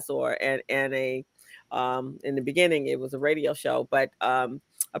podcast and a in the beginning it was a radio show, but a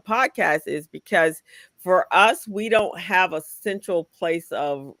podcast is because for us, we don't have a central place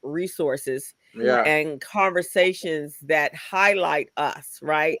of resources and conversations that highlight us,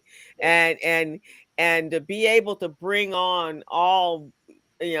 right? And to be able to bring on all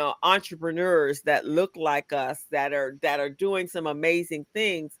entrepreneurs that look like us, that are doing some amazing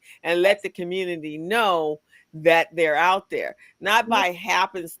things, and let the community know that they're out there, not by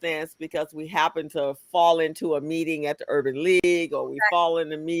happenstance because we happen to fall into a meeting at the Urban League or we fall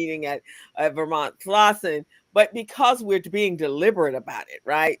in a meeting at Vermont Slauson, but because we're being deliberate about it,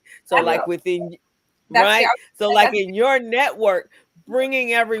 right? So like within, right? So like in your network,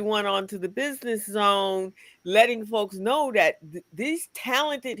 bringing everyone onto the Business Zone, letting folks know that these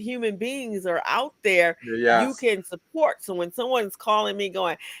talented human beings are out there you can support. So when someone's calling me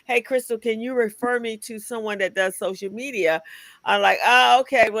going, hey, Crystal, can you refer me to someone that does social media? I'm like, oh,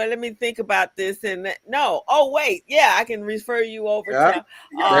 okay, well, let me think about this. And no, oh, wait, yeah, I can refer you over to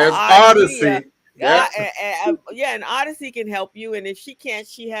there's Odyssey. And Odyssey can help you. And if she can't,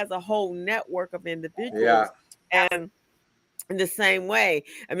 she has a whole network of individuals. And in the same way,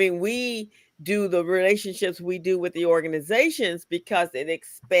 I mean, we do the relationships we do with the organizations because it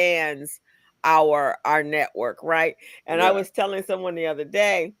expands our network, right? And I was telling someone the other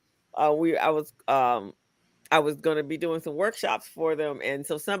day, I was going to be doing some workshops for them, and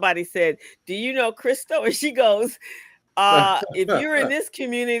so somebody said, "Do you know Crystal?" And she goes, "If you're in this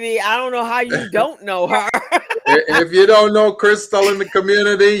community, I don't know how you don't know her." If you don't know Crystal in the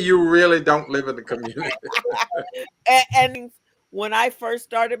community, you really don't live in the community. And when I first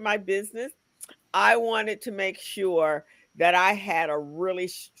started my business, I wanted to make sure that I had a really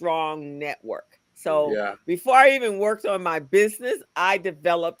strong network. So before I even worked on my business, I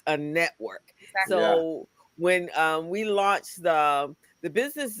developed a network. So when we launched the the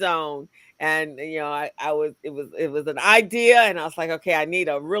business zone, and it was an idea, and I was like, okay, I need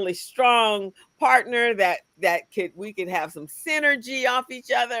a really strong partner that we could have some synergy off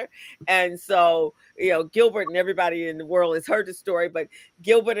each other. And so Gilbert, and everybody in the world has heard the story, but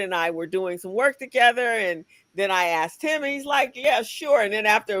Gilbert and I were doing some work together, and then I asked him, and he's like, yeah, sure. And then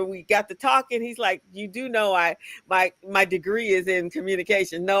after we got to talking, he's like, you do know my degree is in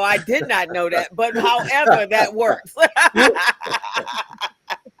communication. No, I did not know that, but however, that works.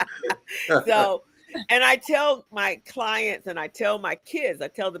 So, and I tell my clients, and I tell my kids, I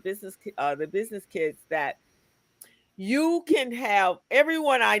tell the business kids that you can have,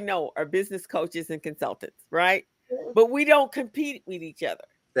 everyone I know are business coaches and consultants, right? But we don't compete with each other.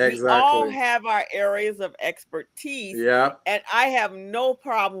 Exactly. We all have our areas of expertise. Yeah. And I have no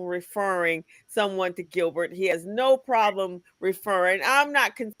problem referring someone to Gilbert. He has no problem referring. I'm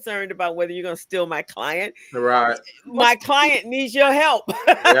not concerned about whether you're going to steal my client. Right. My client needs your help.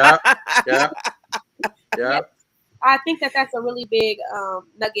 Yeah. Yeah. Yeah. I think that's a really big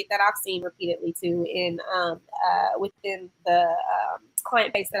nugget that I've seen repeatedly too within the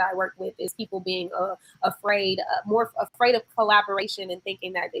client base that I work with, is people being more afraid of collaboration and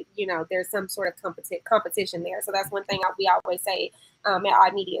thinking that there's some sort of competition there. So that's one thing we always say at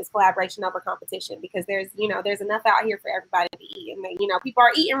iMedia is collaboration over competition, because there's enough out here for everybody to eat, and people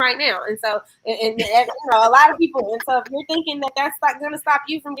are eating right now, and so and a lot of people, and so if you're thinking that that's not going to stop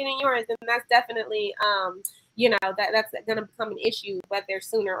you from getting yours, then that's definitely that's going to become an issue, whether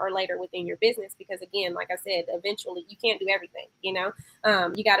sooner or later within your business, because again, like I said, eventually you can't do everything.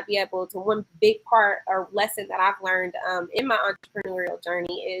 You got to be able to. One big part or lesson that I've learned in my entrepreneurial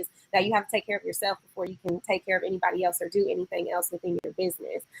journey is that you have to take care of yourself before you can take care of anybody else or do anything else within your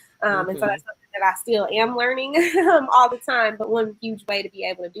business. And so that's something that I still am learning all the time. But one huge way to be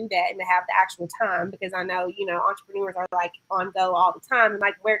able to do that and to have the actual time, because I know entrepreneurs are like on go all the time, and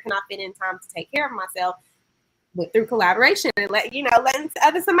like, where can I fit in time to take care of myself? Through collaboration, and letting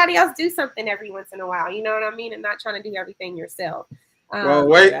somebody else do something every once in a while, you know what I mean, and not trying to do everything yourself. Well,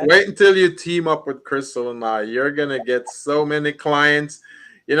 wait until you team up with Crystal and I. You're gonna get so many clients.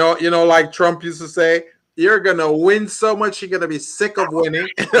 Like Trump used to say, you're gonna win so much, you're gonna be sick of winning.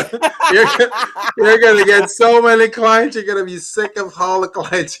 you're gonna get so many clients, you're gonna be sick of all the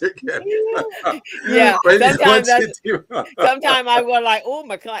clients you're getting. Yeah. Sometimes I was like, oh,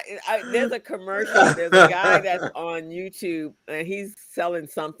 my client. There's a commercial. There's a guy that's on YouTube, and he's selling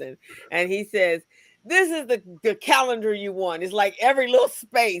something, and he says, this is the calendar you want. It's like every little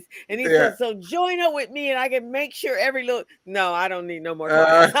space. And he says, so join up with me and I can make sure every little. No, I don't need no more.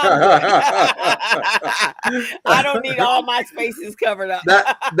 I don't need all my spaces covered up.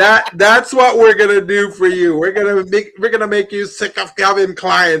 That's what we're gonna do for you. We're gonna make you sick of having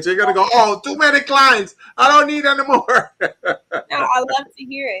clients. You're gonna go, oh, too many clients. I don't need any more. No, I love to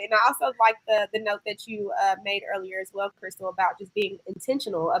hear it. And I also like the note that you made earlier as well, Crystal, about just being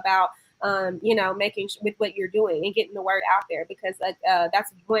intentional about making with what you're doing and getting the word out there, because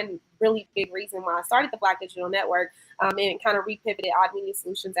that's one really big reason why I started the Black Digital Network and kind of repivoted iMedia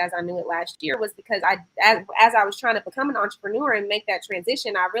Solutions as I knew it last year, was because as I was trying to become an entrepreneur and make that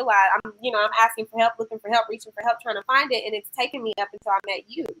transition, I realized I'm asking for help, looking for help, reaching for help, trying to find it, and it's taken me up until I met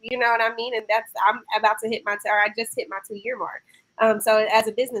you. You know what I mean? And I'm about to hit I just hit my 2-year mark. So as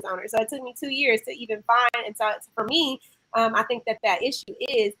a business owner, so it took me 2 years to even find, and so for me, I think that issue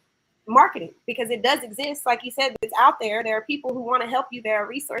is marketing, because it does exist. Like you said, it's out there. There are people who want to help you. There are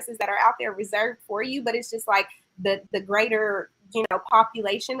resources that are out there reserved for you, but it's just like the greater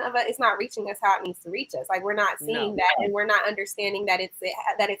population of it, it's not reaching us how it needs to reach us. Like, we're not seeing that, and we're not understanding that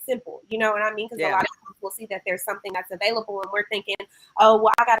it's simple. You know what I mean? Because a lot of times we'll see that there's something that's available, and we're thinking, oh,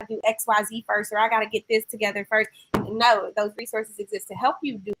 well, I got to do XYZ first, or I got to get this together first. No, those resources exist to help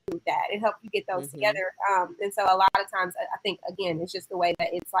you do that and help you get those together. And so a lot of times, I think, again, it's just the way that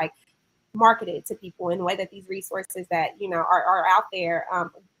it's like marketed to people, in the way that these resources that are out there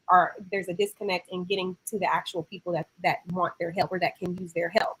there's a disconnect in getting to the actual people that want their help or that can use their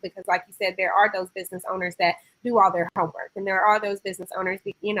help. Because like you said, there are those business owners that do all their homework, and there are those business owners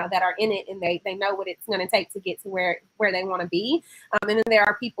that are in it, and they know what it's going to take to get to where they want to be, and then there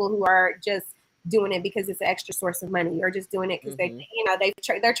are people who are just doing it because it's an extra source of money, or just doing it because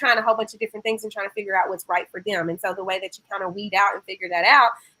they're trying a whole bunch of different things and trying to figure out what's right for them. And so the way that you kind of weed out and figure that out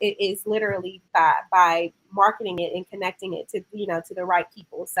is literally by marketing it and connecting it to to the right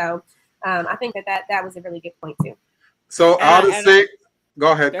people. So I think that was a really good point too. So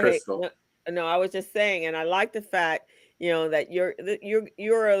go ahead, Crystal. No, I was just saying, and I like the fact that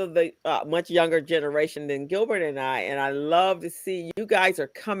you're of the much younger generation than Gilbert and I love to see you guys are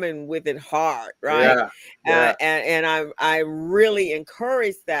coming with it hard, right? Yeah. And I really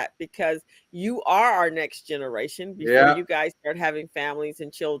encourage that, because you are our next generation before you guys start having families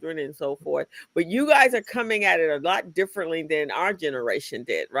and children and so forth. But you guys are coming at it a lot differently than our generation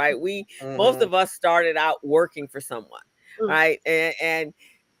did, right? Most of us started out working for someone, right? And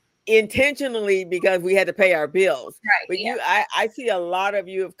intentionally, because we had to pay our bills. Right. But I see a lot of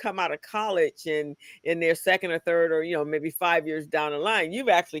you have come out of college, and in their second or third, or maybe 5 years down the line, you've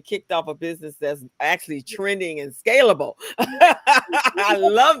actually kicked off a business that's actually trending and scalable. I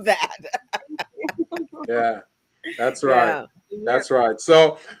love that. Yeah, that's right. That's right.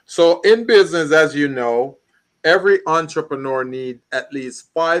 So in business, as you know, every entrepreneur needs at least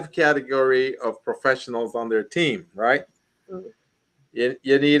 5 category of professionals on their team, right? You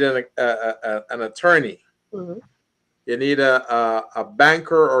need an attorney. You need a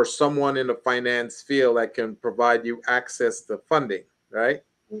banker or someone in the finance field that can provide you access to funding, right?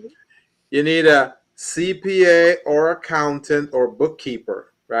 You need a CPA or accountant or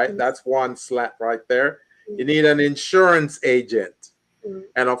bookkeeper, right? That's one slat right there. You need an insurance agent.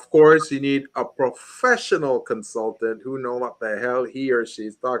 And of course, you need a professional consultant who knows what the hell he or she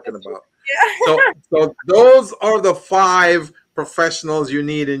is talking about. So those are the 5 professionals you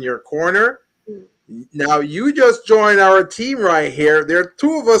need in your corner. Now, you just joined our team right here. There are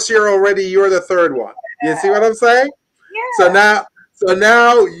 2 of us here already. You're the 3rd one. You see what I'm saying? Yeah. So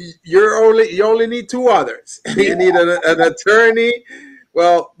now you only need 2 others. You need an attorney.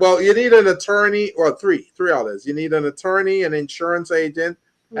 Well, you need an attorney, or 3 others. You need an attorney, an insurance agent,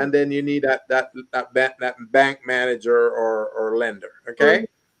 and then you need that bank manager or lender. Okay.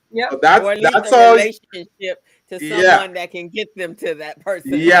 Yeah. So that's all. Relationship to someone that can get them to that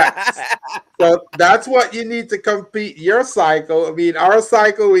person. Yes. So that's what you need to complete your cycle. I mean, our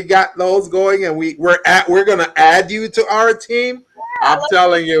cycle, we got those going, and we're gonna add you to our team. I'm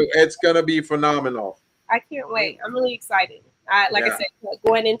telling you, it's gonna be phenomenal. I can't wait. I'm really excited. Like I said,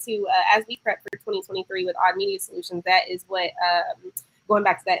 going into as we prep for 2023 with Odd Media Solutions, that is what going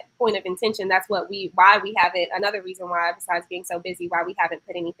back to that point of intention, that's why we haven't, another reason why, besides being so busy, why we haven't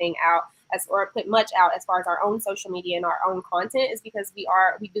put anything out or put much out as far as our own social media and our own content, is because we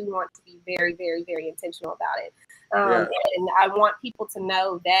do want to be very, very, very intentional about it. And I want people to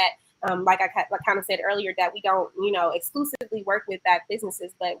know that, like I kind of said earlier, that we don't, exclusively work with back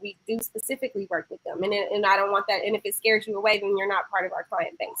businesses, but we do specifically work with them. And I don't want that. And if it scares you away, then you're not part of our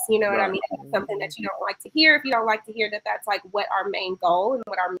client base. You know what I mean? It's something that you don't like to hear. If you don't like to hear that that's like what our main goal and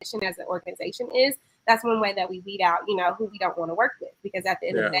what our mission as an organization is, that's one way that we weed out, who we don't want to work with, because at the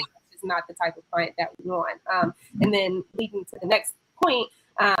end of the day, that's just not the type of client that we want. And then leading to the next point,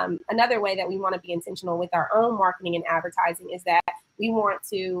 another way that we want to be intentional with our own marketing and advertising is that we want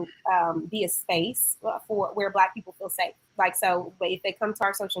to be a space for where Black people feel safe. Like, so if they come to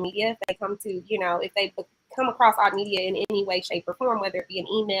our social media, if they come to, if they come across Odd Media in any way, shape, or form, whether it be an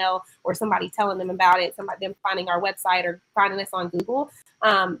email or somebody telling them about it, them finding our website or finding us on Google,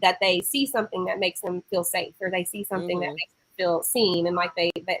 that they see something that makes them feel safe, or they see something that makes them feel seen and like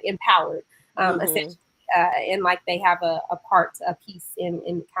that empowered, essentially. And like they have a piece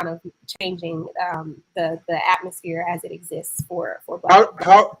in kind of changing the atmosphere as it exists for Black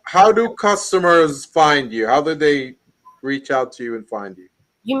people. How do customers find you? How do they reach out to you and find you?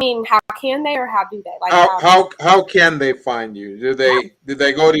 You mean how can they, or how do they? Like how can they find you? Do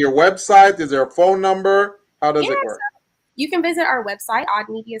they go to your website? Is there a phone number? How does it work? You can visit our website,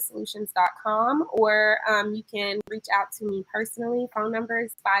 oddmediasolutions.com, or you can reach out to me personally. Phone number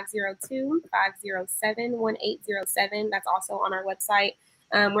is 502-507-1807. That's also on our website.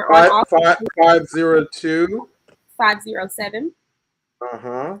 We're on 502 507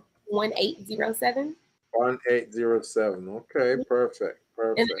 1807. 1807. Okay, perfect.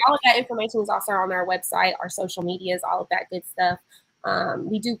 And all of that information is also on our website, our social medias, all of that good stuff.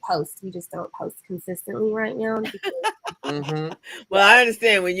 We do post. We just don't post consistently right now. Well, I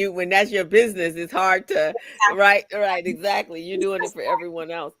understand when that's your business, it's hard to right, exactly. You're doing it for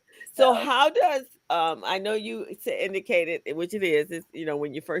everyone else. So how does I know you indicated, which it is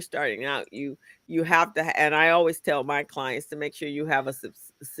when you're first starting out, you have to, and I always tell my clients to make sure you have a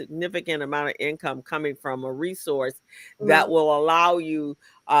significant amount of income coming from a resource that will allow you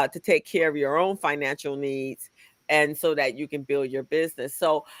to take care of your own financial needs, and so that you can build your business.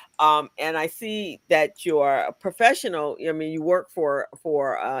 So, and I see that you're a professional. I mean, you work for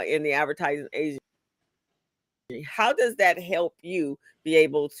in the advertising agency How does that help you be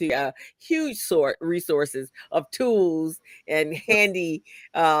able to huge sort resources of tools and handy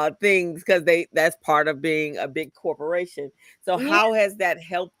things, because that's part of being a big corporation. So Yeah. how has that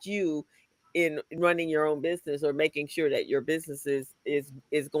helped you in running your own business, or making sure that your business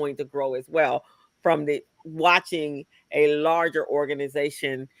is going to grow as well, from the watching a larger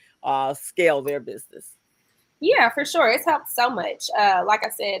organization scale their business? Yeah, for sure. It's helped so much. Like I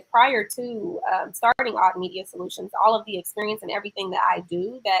said, prior to starting Odd Media Solutions, all of the experience and everything that I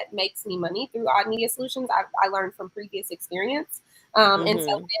do that makes me money through Odd Media Solutions, I learned from previous experience. And so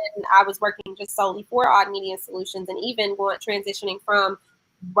Mm-hmm. then I was working just solely for Odd Media Solutions, and even transitioning from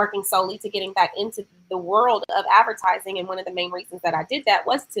working solely to getting back into the world of advertising. And one of the main reasons that I did that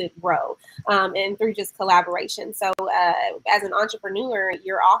was to grow, and through just collaboration. So as an entrepreneur,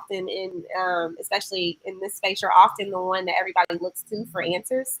 you're often in, especially in this space, you're often the one that everybody looks to for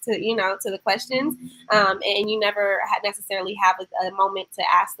answers to, to the questions. And you never necessarily have a moment to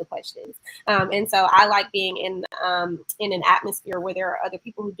ask the questions. And so I like being in an atmosphere where there are other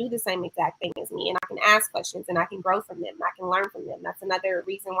people who do the same exact thing as me, and I can ask questions and I can grow from them. And I can learn from them. That's another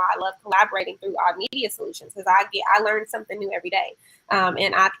reason why I love collaborating through Odd Media Solutions, because I learn something new every day.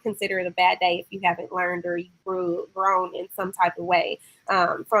 And I consider it a bad day if you haven't learned or you grown in some type of way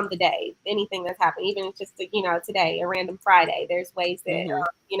from the day, anything that's happened, even if it's just, today, a random Friday. There's ways that, Mm-hmm.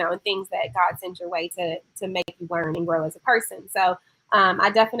 And things that God sends your way to make you learn and grow as a person. So I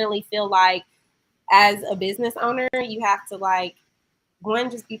definitely feel like as a business owner, you have to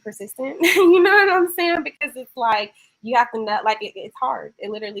just be persistent. You know what I'm saying? Because it's like, you have to know, it's hard. It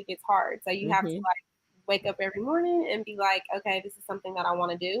literally gets hard. So you have to Mm-hmm. wake up every morning and be like, okay, this is something that I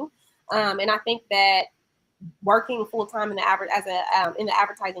want to do. And I think that working full time in the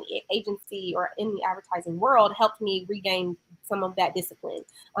advertising agency or in the advertising world helped me regain some of that discipline.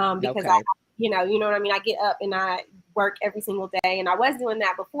 Because Okay. you know what I mean? I get up and I work every single day, and I was doing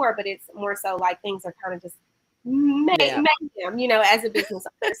that before, but it's more so like things are kind of just Yeah. mayhem, as a business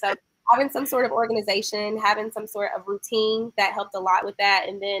owner. So having some sort of organization, having some sort of routine, that helped a lot with that.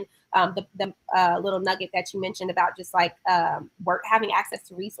 And then the little nugget that you mentioned about just having access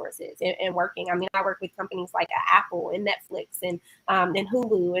to resources and working. I mean, I work with companies like Apple and Netflix and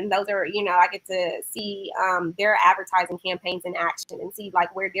Hulu, and those are, I get to see their advertising campaigns in action and see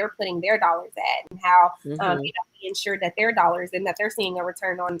where they're putting their dollars at, and how Mm-hmm. be ensured that their dollars, and that they're seeing a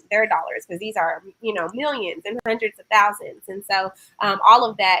return on their dollars, because these are millions and hundreds of thousands. And so all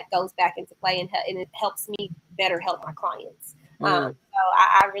of that goes back into play, and it helps me better help my clients. Mm. So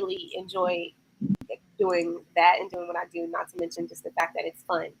I really enjoy doing that and doing what I do, not to mention just the fact that it's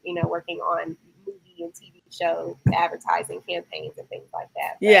fun, working on movie and TV show advertising campaigns and things like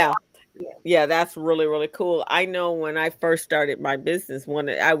that. But, Yeah. yeah. Yeah, that's really, really cool. I know when I first started my business,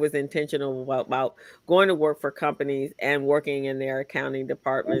 I was intentional about going to work for companies and working in their accounting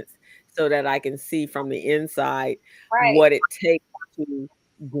departments, so that I can see from the inside Right. what it takes to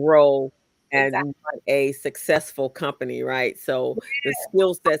grow and Exactly. run a successful company, right? So the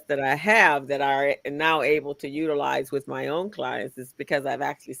skill sets that I have that I am now able to utilize with my own clients is because I've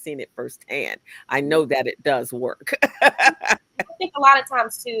actually seen it firsthand. I know that it does work. I think a lot of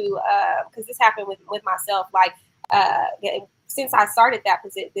times too, because this happened with myself. Since I started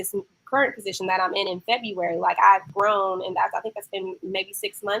this current position that I'm in February, I've grown, and I think that's been maybe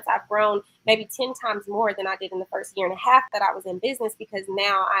 6 months. I've grown maybe 10 times more than I did in the first year and a half that I was in business, because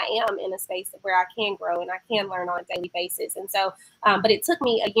now I am in a space where I can grow and I can learn on a daily basis. And so, but it took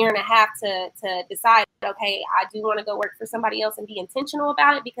me a year and a half to decide, okay, I do want to go work for somebody else and be intentional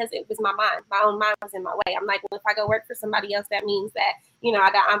about it, because it was my own mind was in my way. I'm like, well, if I go work for somebody else, that means that,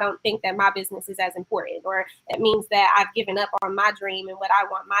 I don't think that my business is as important, or it means that I've given up on my dream and what I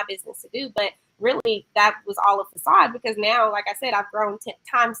want my business to do. But really, that was all a facade, because now, like I said, I've grown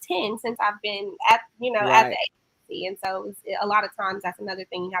times 10 since I've been at Right. the agency. And so a lot of times that's another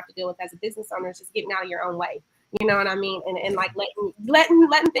thing you have to deal with as a business owner, is just getting out of your own way. You know what I mean? And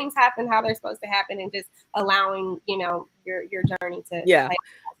letting things happen how they're supposed to happen, and just allowing, your journey to Yeah. play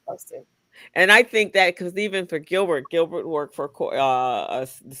how it's supposed to. And I think that because even for Gilbert worked for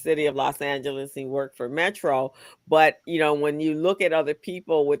the city of Los Angeles, he worked for Metro. But when you look at other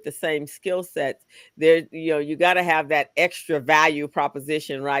people with the same skill sets, there, you got to have that extra value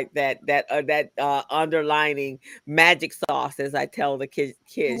proposition, right? That underlining magic sauce, as I tell the kids,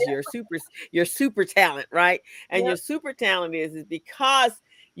 Yeah. your super talent, right? And Yep. your super talent is because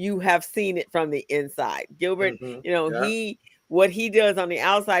you have seen it from the inside. Gilbert, Yeah. what he does on the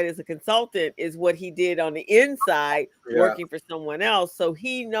outside as a consultant is what he did on the inside Yeah. working for someone else. So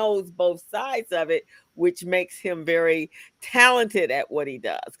he knows both sides of it, which makes him very talented at what he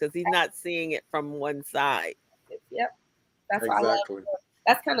does, because he's not seeing it from one side. Yep. That's what I love. Exactly.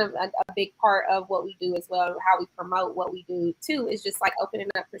 That's kind of a big part of what we do as well. How we promote what we do too is just like opening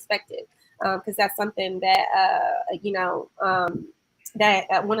up perspective, because that's something that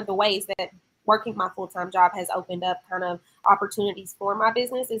that one of the ways that working my full-time job has opened up kind of opportunities for my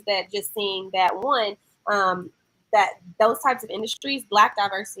business is that just seeing that one. That those types of industries lack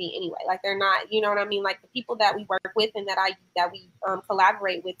diversity anyway. Like they're not, you know what I mean? Like the people that we work with and that we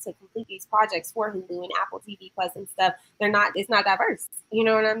collaborate with to complete these projects for Hulu and Apple TV Plus and stuff, it's not diverse. You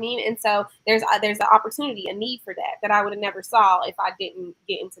know what I mean? And so there's an opportunity, a need for that I would have never saw if I didn't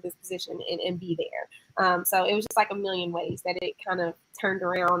get into this position and be there. So it was just like a million ways that it kind of turned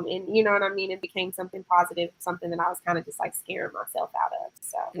around and, you know what I mean? It became something positive, something that I was kind of just like scaring myself out of.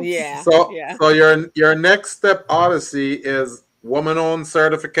 So Yeah. So your next step, Odyssey, is woman-owned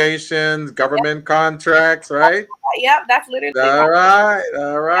certifications, government contracts, right? Yep, that's literally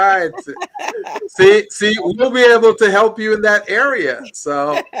All right. See, we'll be able to help you in that area.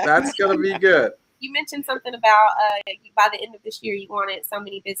 So that's gonna be good. You mentioned something about by the end of this year, you wanted so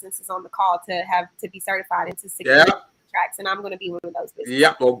many businesses on the call to be certified into security contracts, and I'm going to be one of those businesses.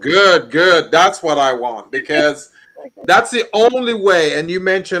 Yeah. Well, good. That's what I want, because that's the only way. And you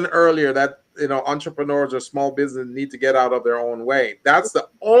mentioned earlier that entrepreneurs or small business need to get out of their own way. That's the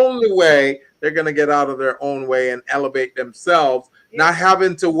only way they're going to get out of their own way and elevate themselves, not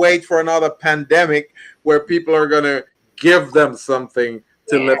having to wait for another pandemic where people are going to give them something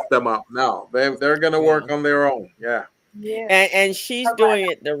to lift them up. No, they're going to work on their own. Yeah. And she's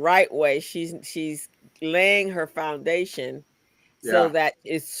doing it the right way. She's laying her foundation so that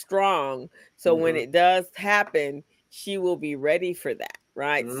it's strong. So when it does happen, she will be ready for that.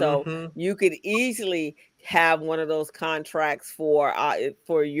 Right. So you could easily have one of those contracts for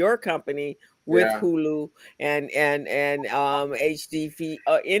your company with Hulu and HDV,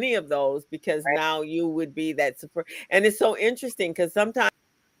 any of those, because now you would be that support. And it's so interesting because sometimes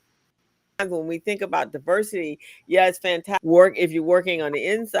when we think about diversity, it's fantastic work if you're working on the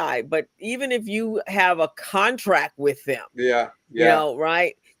inside, but even if you have a contract with them,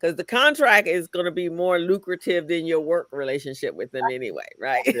 right? Because the contract is going to be more lucrative than your work relationship with them anyway,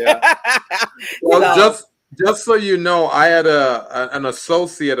 right? Yeah. Well, just so you know, I had an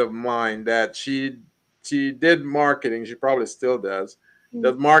associate of mine that she did marketing. She probably still does.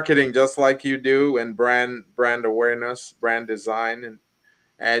 Does marketing just like you do, and brand awareness, brand design,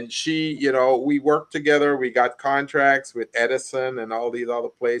 and she, we worked together. We got contracts with Edison and all these other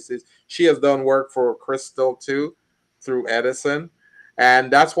places. She has done work for Crystal too, through Edison.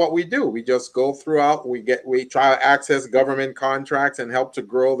 And that's what we do. We just go throughout. We try to access government contracts and help to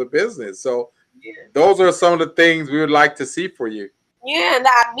grow the business. So those are some of the things we would like to see for you. Yeah, and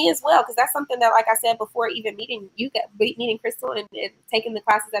me as well, because that's something that, like I said before, even meeting Crystal and taking the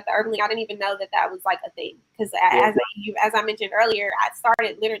classes at the Urban League, I didn't even know that was like a thing. Because as I mentioned earlier, I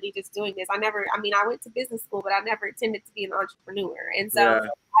started literally just doing this. I went to business school, but I never intended to be an entrepreneur, and so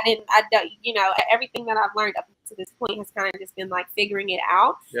everything that I've learned up to this point has kind of just been like figuring it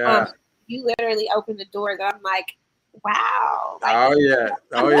out. You literally opened the door that I'm like, wow. Like,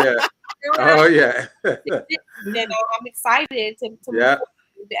 oh yeah. And I'm excited to move forward,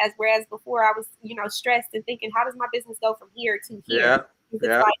 whereas before I was, stressed and thinking, how does my business go from here to here? It's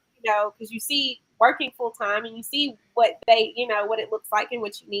like, because you see working full time and you see what what it looks like and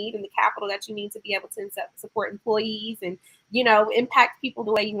what you need and the capital that you need to be able to support employees and, impact people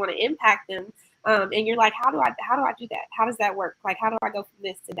the way you want to impact them. And you're like, how do I do that? How does that work? Like, how do I go from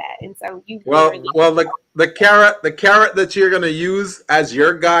this to that? And so the carrot that you're going to use as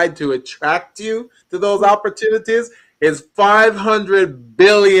your guide to attract you to those opportunities is $500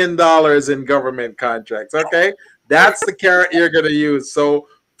 billion in government contracts. Okay. That's the carrot you're going to use. So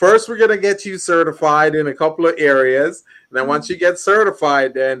first we're going to get you certified in a couple of areas. And then once you get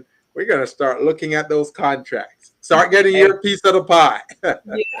certified, then we're going to start looking at those contracts, start getting your piece of the pie.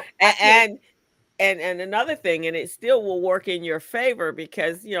 And another thing, and it still will work in your favor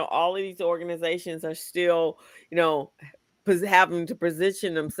because, all of these organizations are still, having to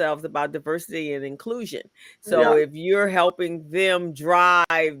position themselves about diversity and inclusion. So if you're helping them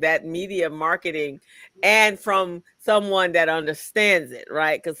drive that media marketing and from someone that understands it,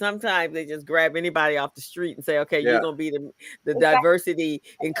 right? Because sometimes they just grab anybody off the street and say, okay, you're going to be the diversity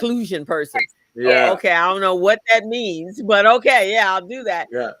inclusion person. Yeah. Okay, I don't know what that means, but okay, I'll do that.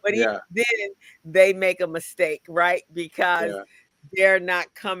 But even then they make a mistake, right? Because they're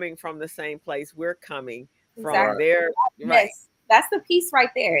not coming from the same place we're coming from. Their right. That's the piece right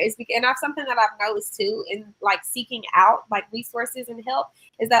there. And that's something that I've noticed too in like seeking out like resources and help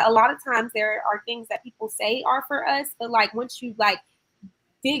is that a lot of times there are things that people say are for us, but like once you like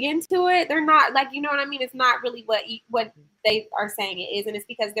dig into it, they're not like, you know what I mean? It's not really what they are saying it is, and it's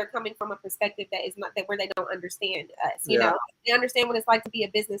because they're coming from a perspective that is not that where they don't understand us. You know, they understand what it's like to be a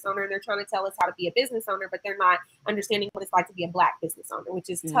business owner, and they're trying to tell us how to be a business owner, but they're not understanding what it's like to be a Black business owner, which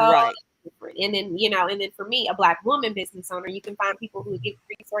is totally different. And then, you know, and then for me, a Black woman business owner, you can find people who give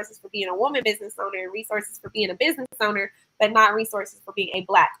resources for being a woman business owner and resources for being a business owner, but not resources for being a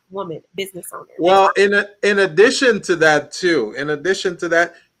Black woman business owner. Well, in addition to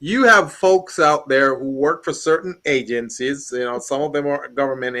that, you have folks out there who work for certain agencies. You know, some of them are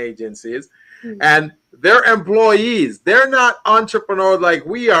government agencies, and they're employees. They're not entrepreneurs like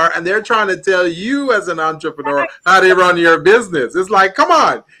we are, and they're trying to tell you as an entrepreneur how to run your business. It's like, come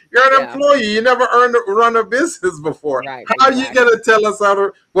on, you're an employee. You never run a business before. Right, how are you going to tell us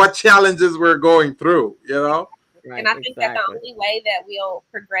what challenges we're going through? You know. Right, and I think that the only way that we'll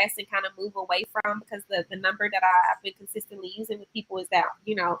progress and kind of move away from, because the number that I've been consistently using with people is that,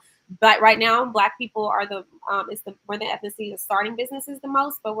 you know, but right now Black people are we're the ethnicity that's starting businesses the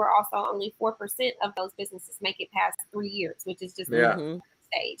most, but we're also only 4% of those businesses make it past 3 years, which is just the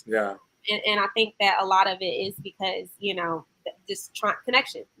stage. Yeah. And I think that a lot of it is because, you know, just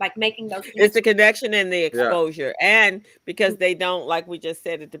connection, like making those. It's the connection and the exposure. And because they don't, like we just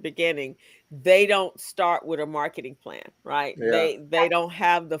said at the beginning, they don't start with a marketing plan, right? Yeah. They don't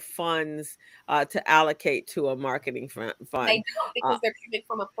have the funds to allocate to a marketing fund. They don't, because they're coming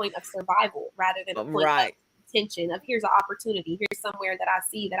from a point of survival rather than a point of intention of here's an opportunity, here's somewhere that I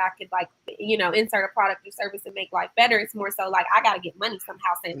see that I could, like, you know, insert a product or service and make life better. It's more so like I got to get money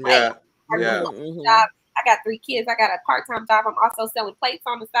somehow, same way. Job. I got 3 kids. I got a part-time job. I'm also selling plates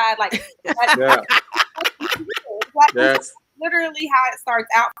on the side. Like, that's literally how it starts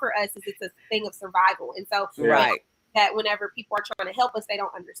out for us. Is it's a thing of survival, and so that whenever people are trying to help us, they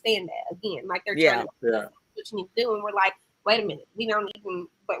don't understand that. Again, like they're trying to what you need to do, and we're like, wait a minute, we don't even.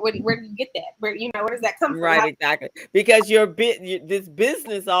 But where do you get that? Where, you know, where does that come from? Right, exactly. Because this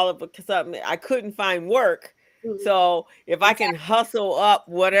business, all of a sudden, I couldn't find work. So if I can hustle up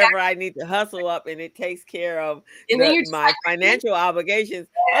whatever I need to hustle up, and it takes care of my financial obligations,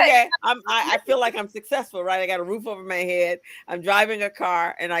 okay, I feel like I'm successful, right? I got a roof over my head, I'm driving a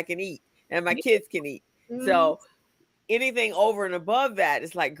car, and I can eat, and my kids can eat. So anything over and above that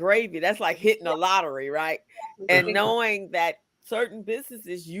is like gravy. That's like hitting a lottery, right? And knowing that certain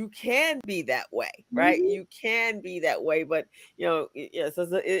businesses, you can be that way, right? You can be that way, but you know, yes,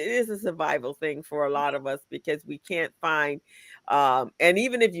 it is a survival thing for a lot of us, because we can't find, and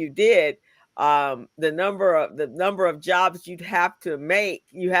even if you did, the number of jobs you have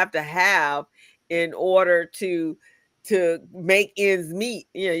to have in order to make ends meet.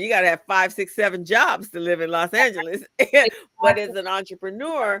 You know, you got to have 5, 6, 7 jobs to live in Los Angeles. But as an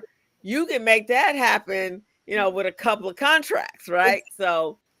entrepreneur, you can make that happen, you know, with a couple of contracts, right?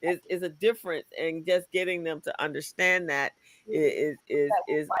 So it's a difference, and just getting them to understand that is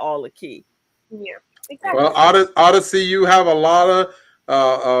all the key. Yeah, exactly. Well, Odyssey, you have a lot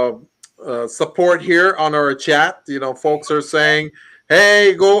of support here on our chat. You know, folks are saying,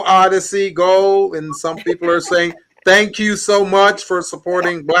 "Hey, go Odyssey, go!" And some people are saying, "Thank you so much for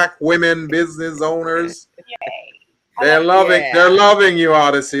supporting Black women business owners." Yay. They're loving you,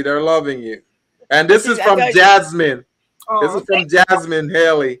 Odyssey. They're loving you. And this is from Jasmine. This is from Jasmine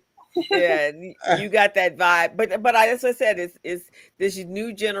Haley. Yeah, you got that vibe. But as I said, it's this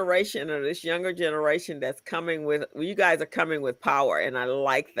new generation, or this younger generation that's coming with, you guys are coming with power, and I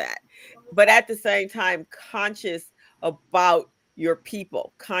like that. But at the same time, conscious about your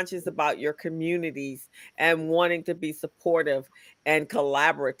people, conscious about your communities, and wanting to be supportive and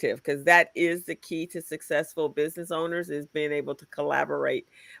collaborative, because that is the key to successful business owners, is being able to collaborate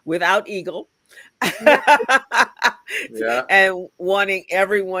without ego. And wanting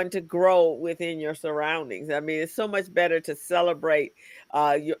everyone to grow within your surroundings. I mean, it's so much better to celebrate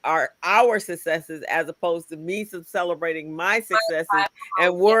our successes, as opposed to me celebrating my successes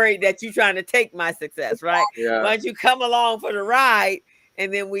and worried that you're trying to take my success, right? Why don't you come along for the ride,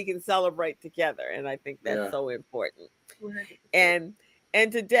 and then we can celebrate together? And I think that's so important. And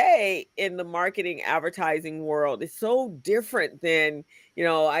today in the marketing advertising world, it's so different than, you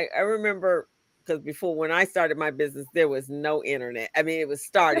know, I remember, because before, when I started my business, there was no internet. I mean, it was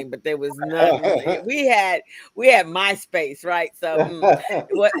starting, but there was nothing. We had MySpace, right? So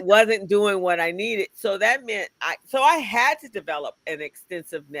wasn't doing what I needed. So that meant I had to develop an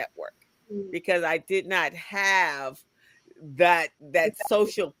extensive network, because I did not have that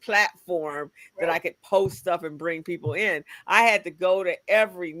social platform that I could post stuff and bring people in. I had to go to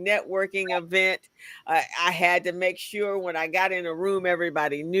every networking event. I had to make sure when I got in a room,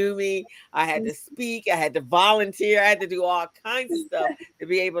 everybody knew me. I had to speak. I had to volunteer. I had to do all kinds of stuff to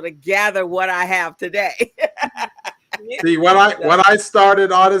be able to gather what I have today. See, when I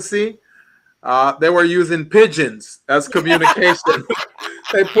started Odyssey, they were using pigeons as communication.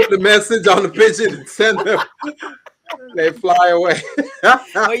 They put the message on the pigeon and send them. They fly away.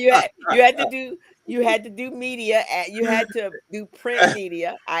 Well, you had to do media. You had to do print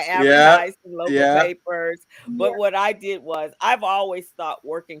media. I advertised in local papers. But what I did was, I've always thought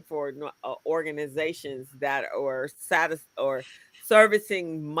working for organizations that are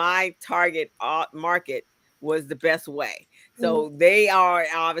servicing my target market was the best way. So they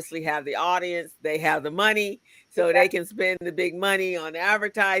obviously have the audience, they have the money, so they can spend the big money on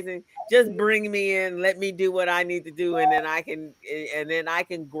advertising. Just bring me in, let me do what I need to do, and then I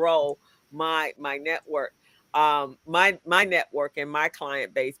can grow my network, my network and my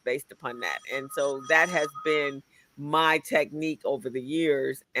client base based upon that. And so that has been my technique over the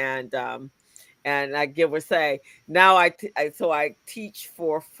years. And I give or say now I teach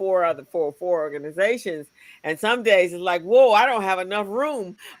for four organizations, and some days it's like, whoa, I don't have enough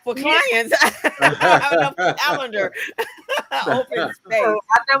room for clients. I don't have enough calendar open space. So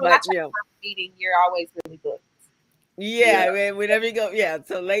I know when I try to meeting, you're always really good. Yeah, man, whenever you go,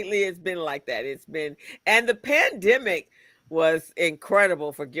 so lately it's been like that. And the pandemic was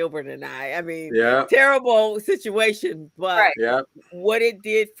incredible for Gilbert and I. I mean, terrible situation, but what it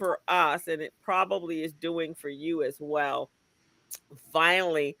did for us, and it probably is doing for you as well,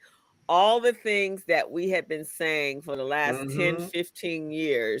 finally, all the things that we had been saying for the last 10, 15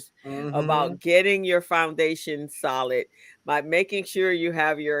 years about getting your foundation solid, by making sure you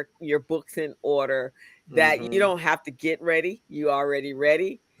have your books in order, that you don't have to get ready, you already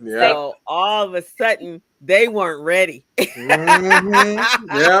ready. So all of a sudden they weren't ready. They learned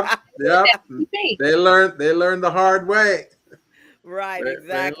the hard way. Right,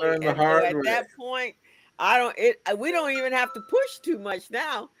 exactly. They learned the hard way. At that point, we don't even have to push too much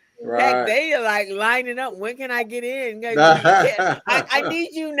now. Right. Heck, they are like lining up. When can I get in? I need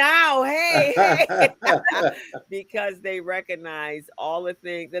you now. Hey. Because they recognize all the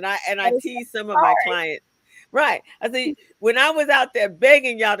things. And I tease some of my clients. Right. I see, when I was out there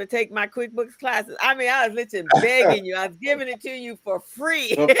begging y'all to take my QuickBooks classes, I mean, I was literally begging you. I was giving it to you for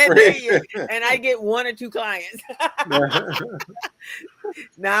free. And I get one or two clients.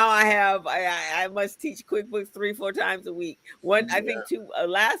 Now I must teach QuickBooks 3-4 times a week. I think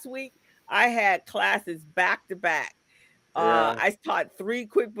last week I had classes back to back. I taught 3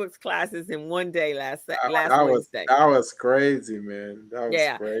 QuickBooks classes in one day last Wednesday. That was crazy, man. That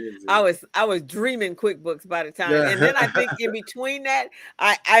was crazy. I was dreaming QuickBooks by the time. And then I think in between that,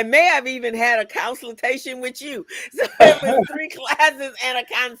 I may have even had a consultation with you. So it was 3 classes and a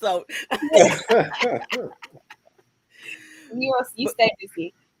consult. You stay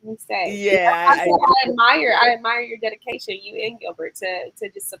busy. You stay. Yeah. I admire your dedication, you and Gilbert, to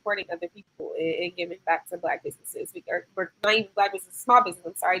just supporting other people and giving back to Black businesses. Or not even Black businesses, small businesses.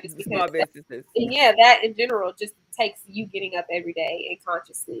 I'm sorry, just because small businesses. That in general just takes you getting up every day and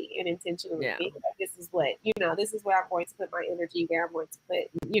consciously and intentionally being like, this is where I'm going to put my energy, where I'm going to put,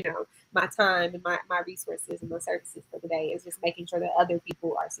 my time and my resources and my services for the day, is just making sure that other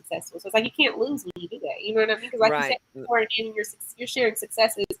people are successful. So it's like you can't lose when you do that. You know what I mean? Because like you said before, you're sharing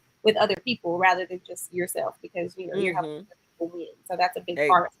successes with other people rather than just yourself, because you're helping other people win. So that's a big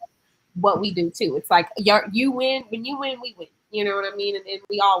part of what we do too. It's like you win, when you win, we win. You know what I mean? And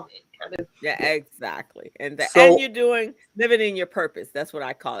we all win, kind of. Yeah, exactly. And you're living in your purpose. That's what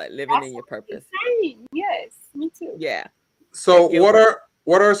I call it, living in your purpose. Insane. Yes, me too. Yeah. So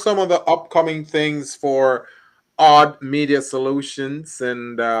what are some of the upcoming things for Odd Media Solutions,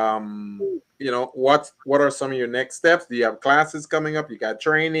 and what are some of your next steps? Do you have classes coming up? You got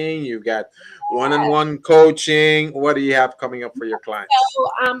training, you got one-on-one coaching. What do you have coming up for your clients?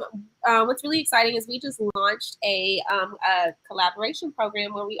 So what's really exciting is we just launched a collaboration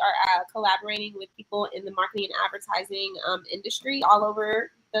program where we are collaborating with people in the marketing and advertising industry all over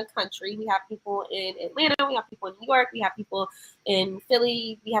the country. We have people in Atlanta, we have people in New York, we have people in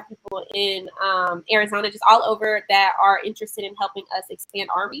Philly, we have people in Arizona, just all over, that are interested in helping us expand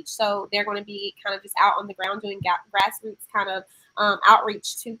our reach. So they're going to be kind of just out on the ground doing grassroots kind of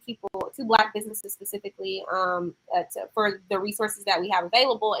outreach to people, to Black businesses specifically, for the resources that we have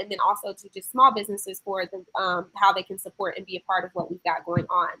available, and then also to just small businesses for the how they can support and be a part of what we've got going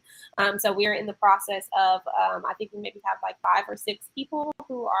on. So we're in the process of, I think we maybe have like 5 or 6 people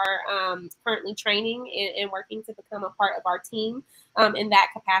who are currently training and working to become a part of our team in that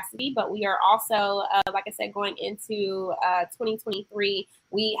capacity. But we are also, like I said, going into 2023,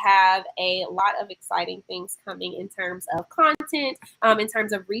 we have a lot of exciting things coming in terms of content, in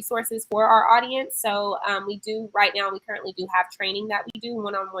terms of resources for our audience. So we do right now, we currently do have training that we do,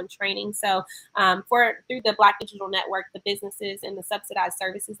 one-on-one training. So through the Black Digital Network, the businesses and the subsidized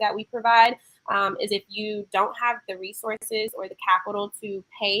services that we provide, is if you don't have the resources or the capital to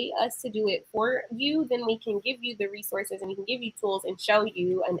pay us to do it for you, then we can give you the resources and we can give you tools and show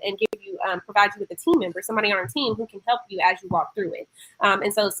you and give you, provide you with a team member, somebody on our team who can help you as you walk through it.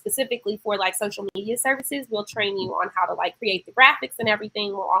 And so specifically for like social media services, we'll train you on how to like create the graphics and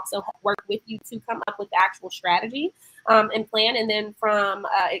everything. We'll also work with you to come up with the actual strategy and plan. And then from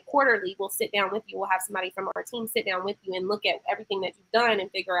quarterly, we'll sit down with you. We'll have somebody from our team sit down with you and look at everything that you've done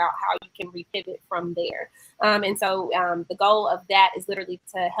and figure out how you can repivot from there. And so the goal of that is literally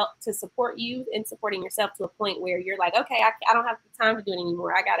to help to support you in supporting yourself to a point where you're like, okay, I don't have the time to do it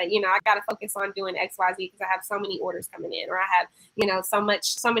anymore. I gotta focus on doing X, Y, Z because I have so many orders coming in, or I have, so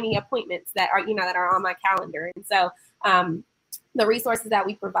many appointments that are, that are on my calendar. And so the resources that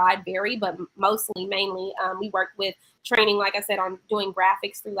we provide vary, but mainly we work with training, like I said, on doing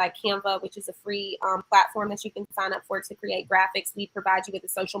graphics through like Canva, which is a free platform that you can sign up for to create graphics. We provide you with a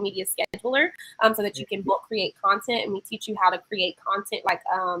social media scheduler so that you can create content, and we teach you how to create content, like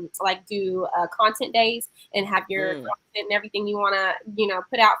do content days and have your content and everything you want to,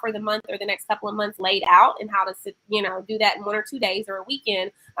 put out for the month or the next couple of months laid out, and how to, do that in 1 or 2 days or a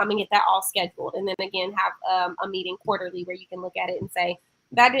weekend and get that all scheduled. And then again, have a meeting quarterly where you can look at it and say,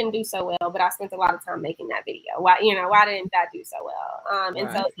 that didn't do so well, but I spent a lot of time making that video. Why didn't that do so well? And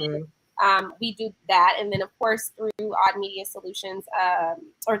so we do that. And then of course, through Odd Media Solutions,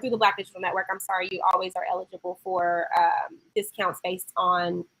 or through the Black Digital Network, you always are eligible for discounts based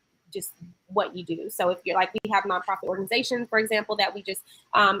on just what you do. So if you're like, we have nonprofit organizations, for example, that we just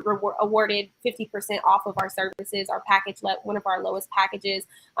awarded 50% off of our services, our package, one of our lowest packages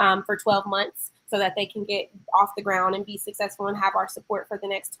for 12 months, so that they can get off the ground and be successful and have our support for the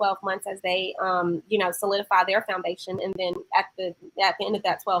next 12 months as they, solidify their foundation. And then at the end of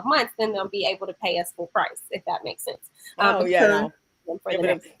that 12 months, then they'll be able to pay us full price, if that makes sense. Because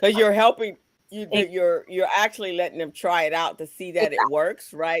you're helping. You're actually letting them try it out to see that it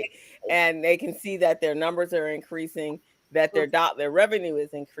works, right? And they can see that their numbers are increasing, that their revenue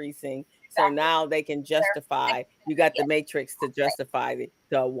is increasing. So now they can justify. You got the matrix to justify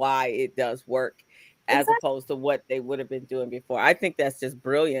the why it does work, as opposed to what they would have been doing before. I think that's just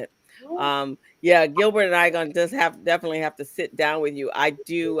brilliant. Gilbert and I are gonna definitely have to sit down with you.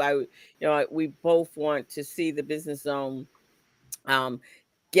 We both want to see the Business Zone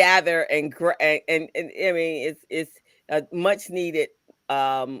gather and I mean it's a much needed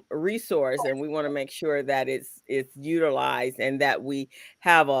resource, and we want to make sure that it's utilized and that we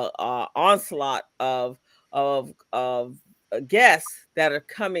have a onslaught of guests that are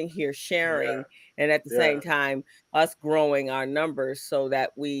coming here sharing, and at the same time us growing our numbers so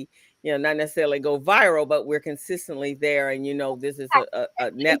that we not necessarily go viral, but we're consistently there, and this is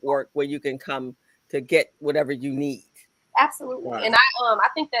a network where you can come to get whatever you need. Absolutely. Wow. And I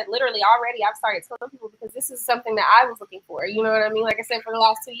think that literally already I've started telling people, because this is something that I was looking for, you know what I mean? Like I said, for the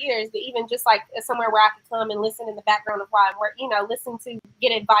last 2 years, but even just like somewhere where I could come and listen in the background of why I'm working, listen to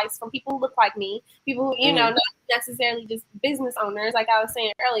get advice from people who look like me, people who, not necessarily just business owners, like I was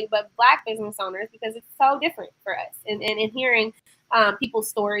saying earlier, but Black business owners, because it's so different for us. And hearing people's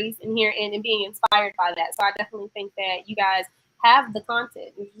stories and being inspired by that. So I definitely think that you guys have the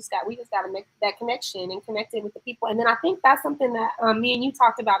content. We just got to make that connection and connect it with the people. And then I think that's something that me and you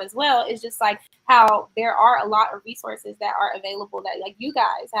talked about as well, is just like how there are a lot of resources that are available that like you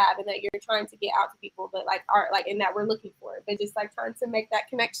guys have and that you're trying to get out to people, but like are like, and that we're looking for, but just like trying to make that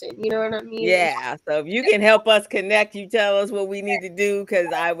connection. You know what I mean? Yeah. So if you can help us connect, you tell us what we need to do,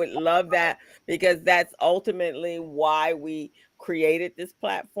 because I would love that, because that's ultimately why we created this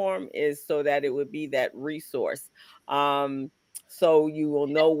platform, is so that it would be that resource. So you will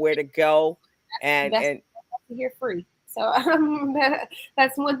know where to go, and to hear free. So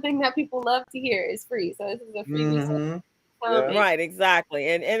that's one thing that people love to hear is free. So this is a free resource. Right, exactly,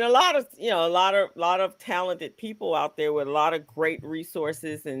 and a lot of talented people out there with a lot of great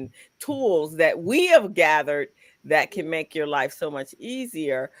resources and tools that we have gathered that can make your life so much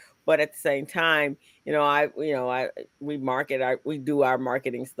easier. But at the same time, we do our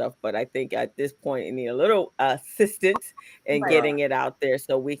marketing stuff, but I think at this point you need a little assistance in Right. getting it out there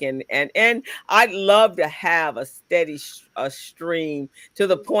so we can, and I'd love to have a steady stream to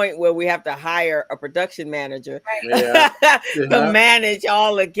the point where we have to hire a production manager Yeah. to manage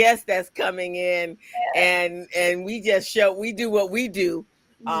all the guests that's coming in, Yeah. and we do what we do.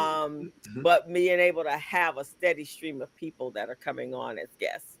 But being able to have a steady stream of people that are coming on as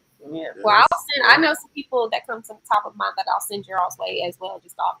guests. Yeah. Well, I know some people that come to the top of mind that I'll send your all's way as well,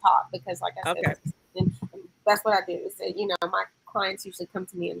 just off top, because like I said, and that's what I do. Is that, my clients usually come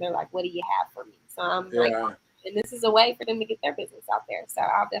to me and they're like, "What do you have for me?" So I'm like, and this is a way for them to get their business out there. So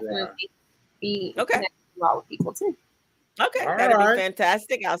I'll definitely be connecting you all with people too. Okay, that'd be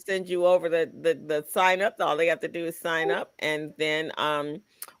fantastic. I'll send you over the sign up. All they have to do is sign up, and then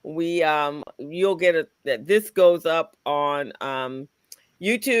you'll get this goes up on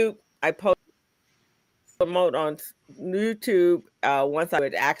YouTube. I promote on YouTube once I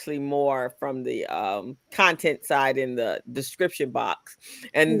would actually more from the content side in the description box,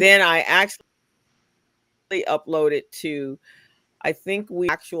 and then I actually upload it to, I think,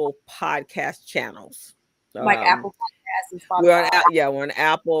 actual podcast channels. Like Apple Podcasts and Spotify. We're on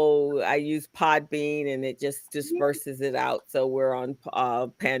Apple. I use Podbean, and it just disperses it out. So we're on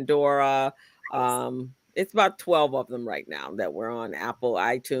Pandora. It's about 12 of them right now that we're on Apple,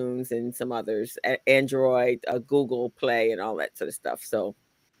 iTunes, and some others, Android, Google Play, and all that sort of stuff. So,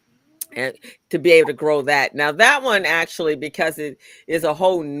 and to be able to grow that. Now, that one actually, because it is a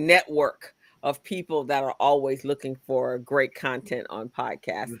whole network of people that are always looking for great content on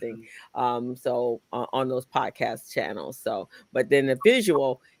podcasting. So on those podcast channels. So, but then the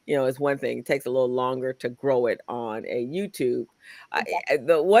visual, is one thing. It takes a little longer to grow it on a YouTube.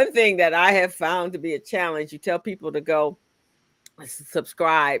 The one thing that I have found to be a challenge, you tell people to go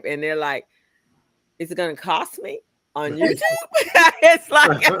subscribe and they're like, is it going to cost me on YouTube? It's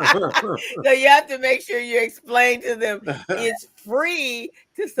like, so you have to make sure you explain to them it's free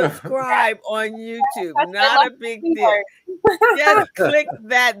to subscribe on YouTube. Not a big deal. Just click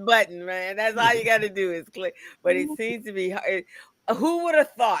that button, man. That's all you got to do is click. But it seems to be hard. Who would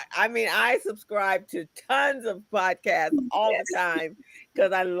have thought? I mean, I subscribe to tons of podcasts all the time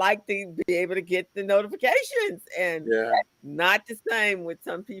because I like to be able to get the notifications, and not the same with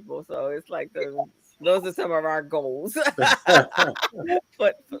some people. So it's like those are some of our goals. But I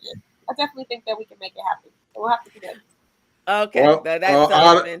definitely think that we can make it happen. So we'll have to do that. Okay, well,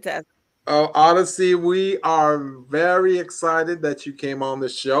 that's fantastic. Odyssey, we are very excited that you came on the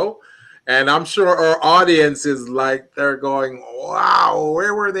show. And I'm sure our audience is like, they're going, wow,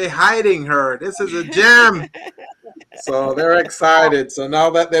 where were they hiding her? This is a gem. So they're excited. So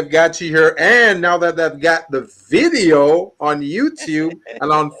now that they've got you here, and now that they've got the video on YouTube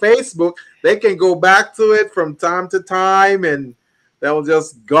and on Facebook, they can go back to it from time to time, and they'll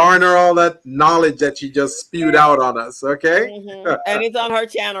just garner all that knowledge that you just spewed out on us, okay? And it's on her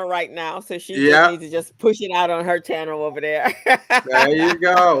channel right now, so she just needs to just push it out on her channel over there. There you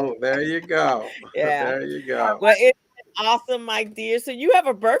go. There you go. Yeah. There you go. Well, it's awesome, my dear. So you have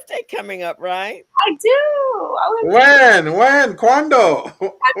a birthday coming up, right? I do. When? Quando?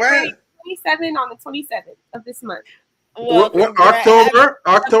 When? 27 on the 27th of this month. Well,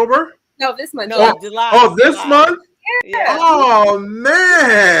 October? No, this month. No, July. Oh, this month? Yeah. Oh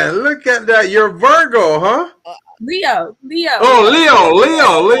man, look at that! You're Virgo, huh? Leo. Oh, Leo.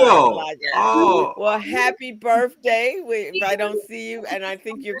 Oh, well, happy birthday! If I don't see you, and I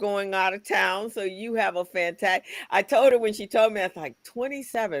think you're going out of town, so you have a fantastic. I told her when she told me, I was like,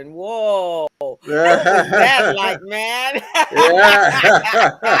 27. Whoa, what was that like, man?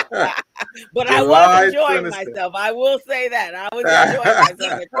 But I was enjoying myself. I will say that I was enjoying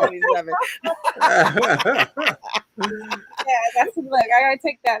myself at 27. That's the look. I gotta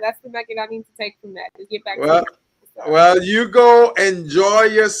take that. That's the nugget I need to take from that to get back. Well, you go enjoy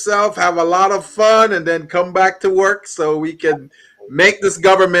yourself, have a lot of fun, and then come back to work so we can make this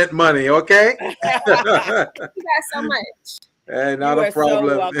government money. Okay? Thank you guys so much. Hey, not a problem.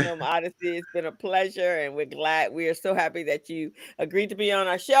 So welcome, Odyssey. It's been a pleasure, and we're glad. We are so happy that you agreed to be on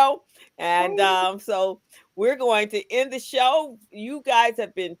our show. And so we're going to end the show. You guys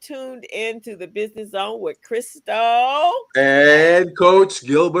have been tuned into the Business Zone with Crystal and Coach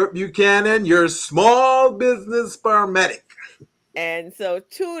Gilbert Buchanan, your small business paramedic. And so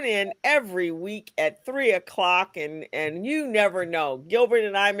tune in every week at 3:00, and you never know. Gilbert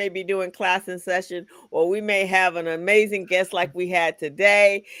and I may be doing class in session, or we may have an amazing guest like we had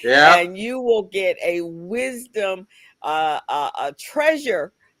today. Yeah. And you will get a wisdom, a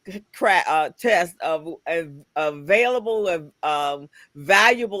treasure test of available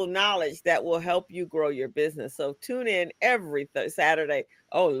valuable knowledge that will help you grow your business. So tune in every Saturday.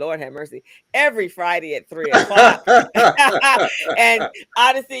 Oh, Lord have mercy. Every Friday at 3:00. And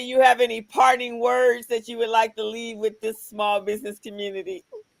Odyssey, you have any parting words that you would like to leave with this small business community?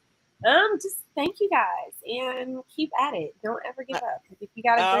 Just thank you guys and keep at it. Don't ever give up. If you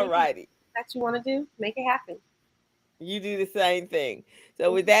got a dream that you want to do, make it happen. You do the same thing.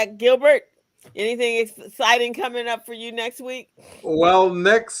 So with that, Gilbert, anything exciting coming up for you next week? Well,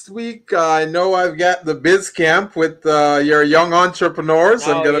 next week, I know I've got the Biz Camp with your young entrepreneurs.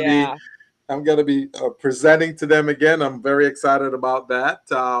 I'm gonna be presenting to them again. I'm very excited about that.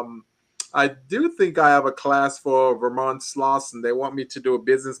 I do think I have a class for Vermont Slauson. They want me to do a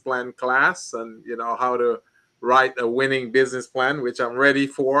business plan class and, how to write a winning business plan, which I'm ready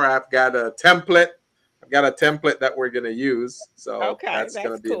for. I've got a template. That we're going to use. So that's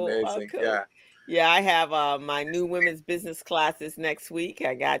going to be cool. Amazing. Cool. Yeah, I have my new women's business classes next week.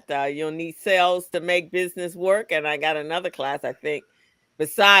 I got you'll need sales to make business work. And I got another class, I think,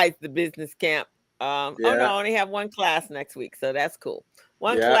 besides the business camp. Oh, no, I only have one class next week. So that's cool.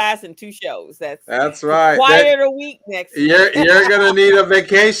 One class and 2 shows. That's right. Quieter week next week. You're gonna need a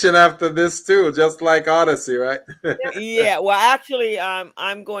vacation after this too, just like Odyssey, right? Yeah. Well, actually,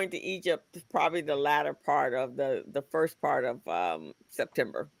 I'm going to Egypt probably the latter part of the first part of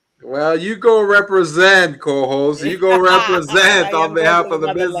September. Well, you go represent, co-host. You go represent on behalf of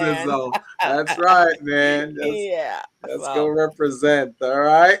the business zone. That's right, man. Let's go represent. All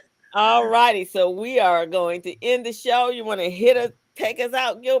right. All righty. So we are going to end the show. You want to take us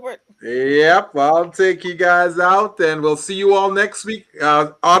out, Gilbert? Yep, I'll take you guys out, and we'll see you all next week.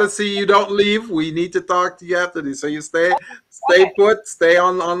 Odyssey, you don't leave. We need to talk to you after this, so you stay put, stay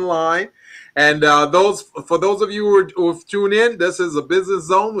online. And for those of you who've tuned in, this is a Business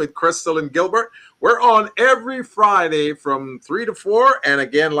Zone with Crystal and Gilbert. We're on every Friday from 3 to 4, and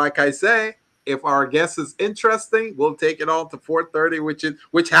again, like I say, if our guest is interesting, we'll take it on to 4:30,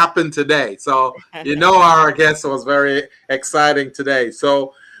 which happened today. So our guest was very exciting today.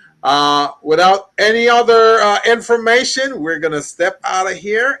 So without any other information, we're gonna step out of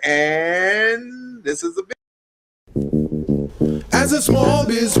here, and this is a big. As a small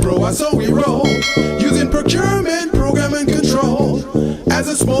biz pro, I saw we roll, using procurement, program, and control. As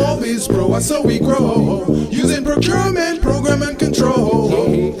a small biz pro, I saw we grow, using procurement, program, and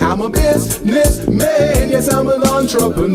control. I'm a businessman, yes, I'm an entrepreneur.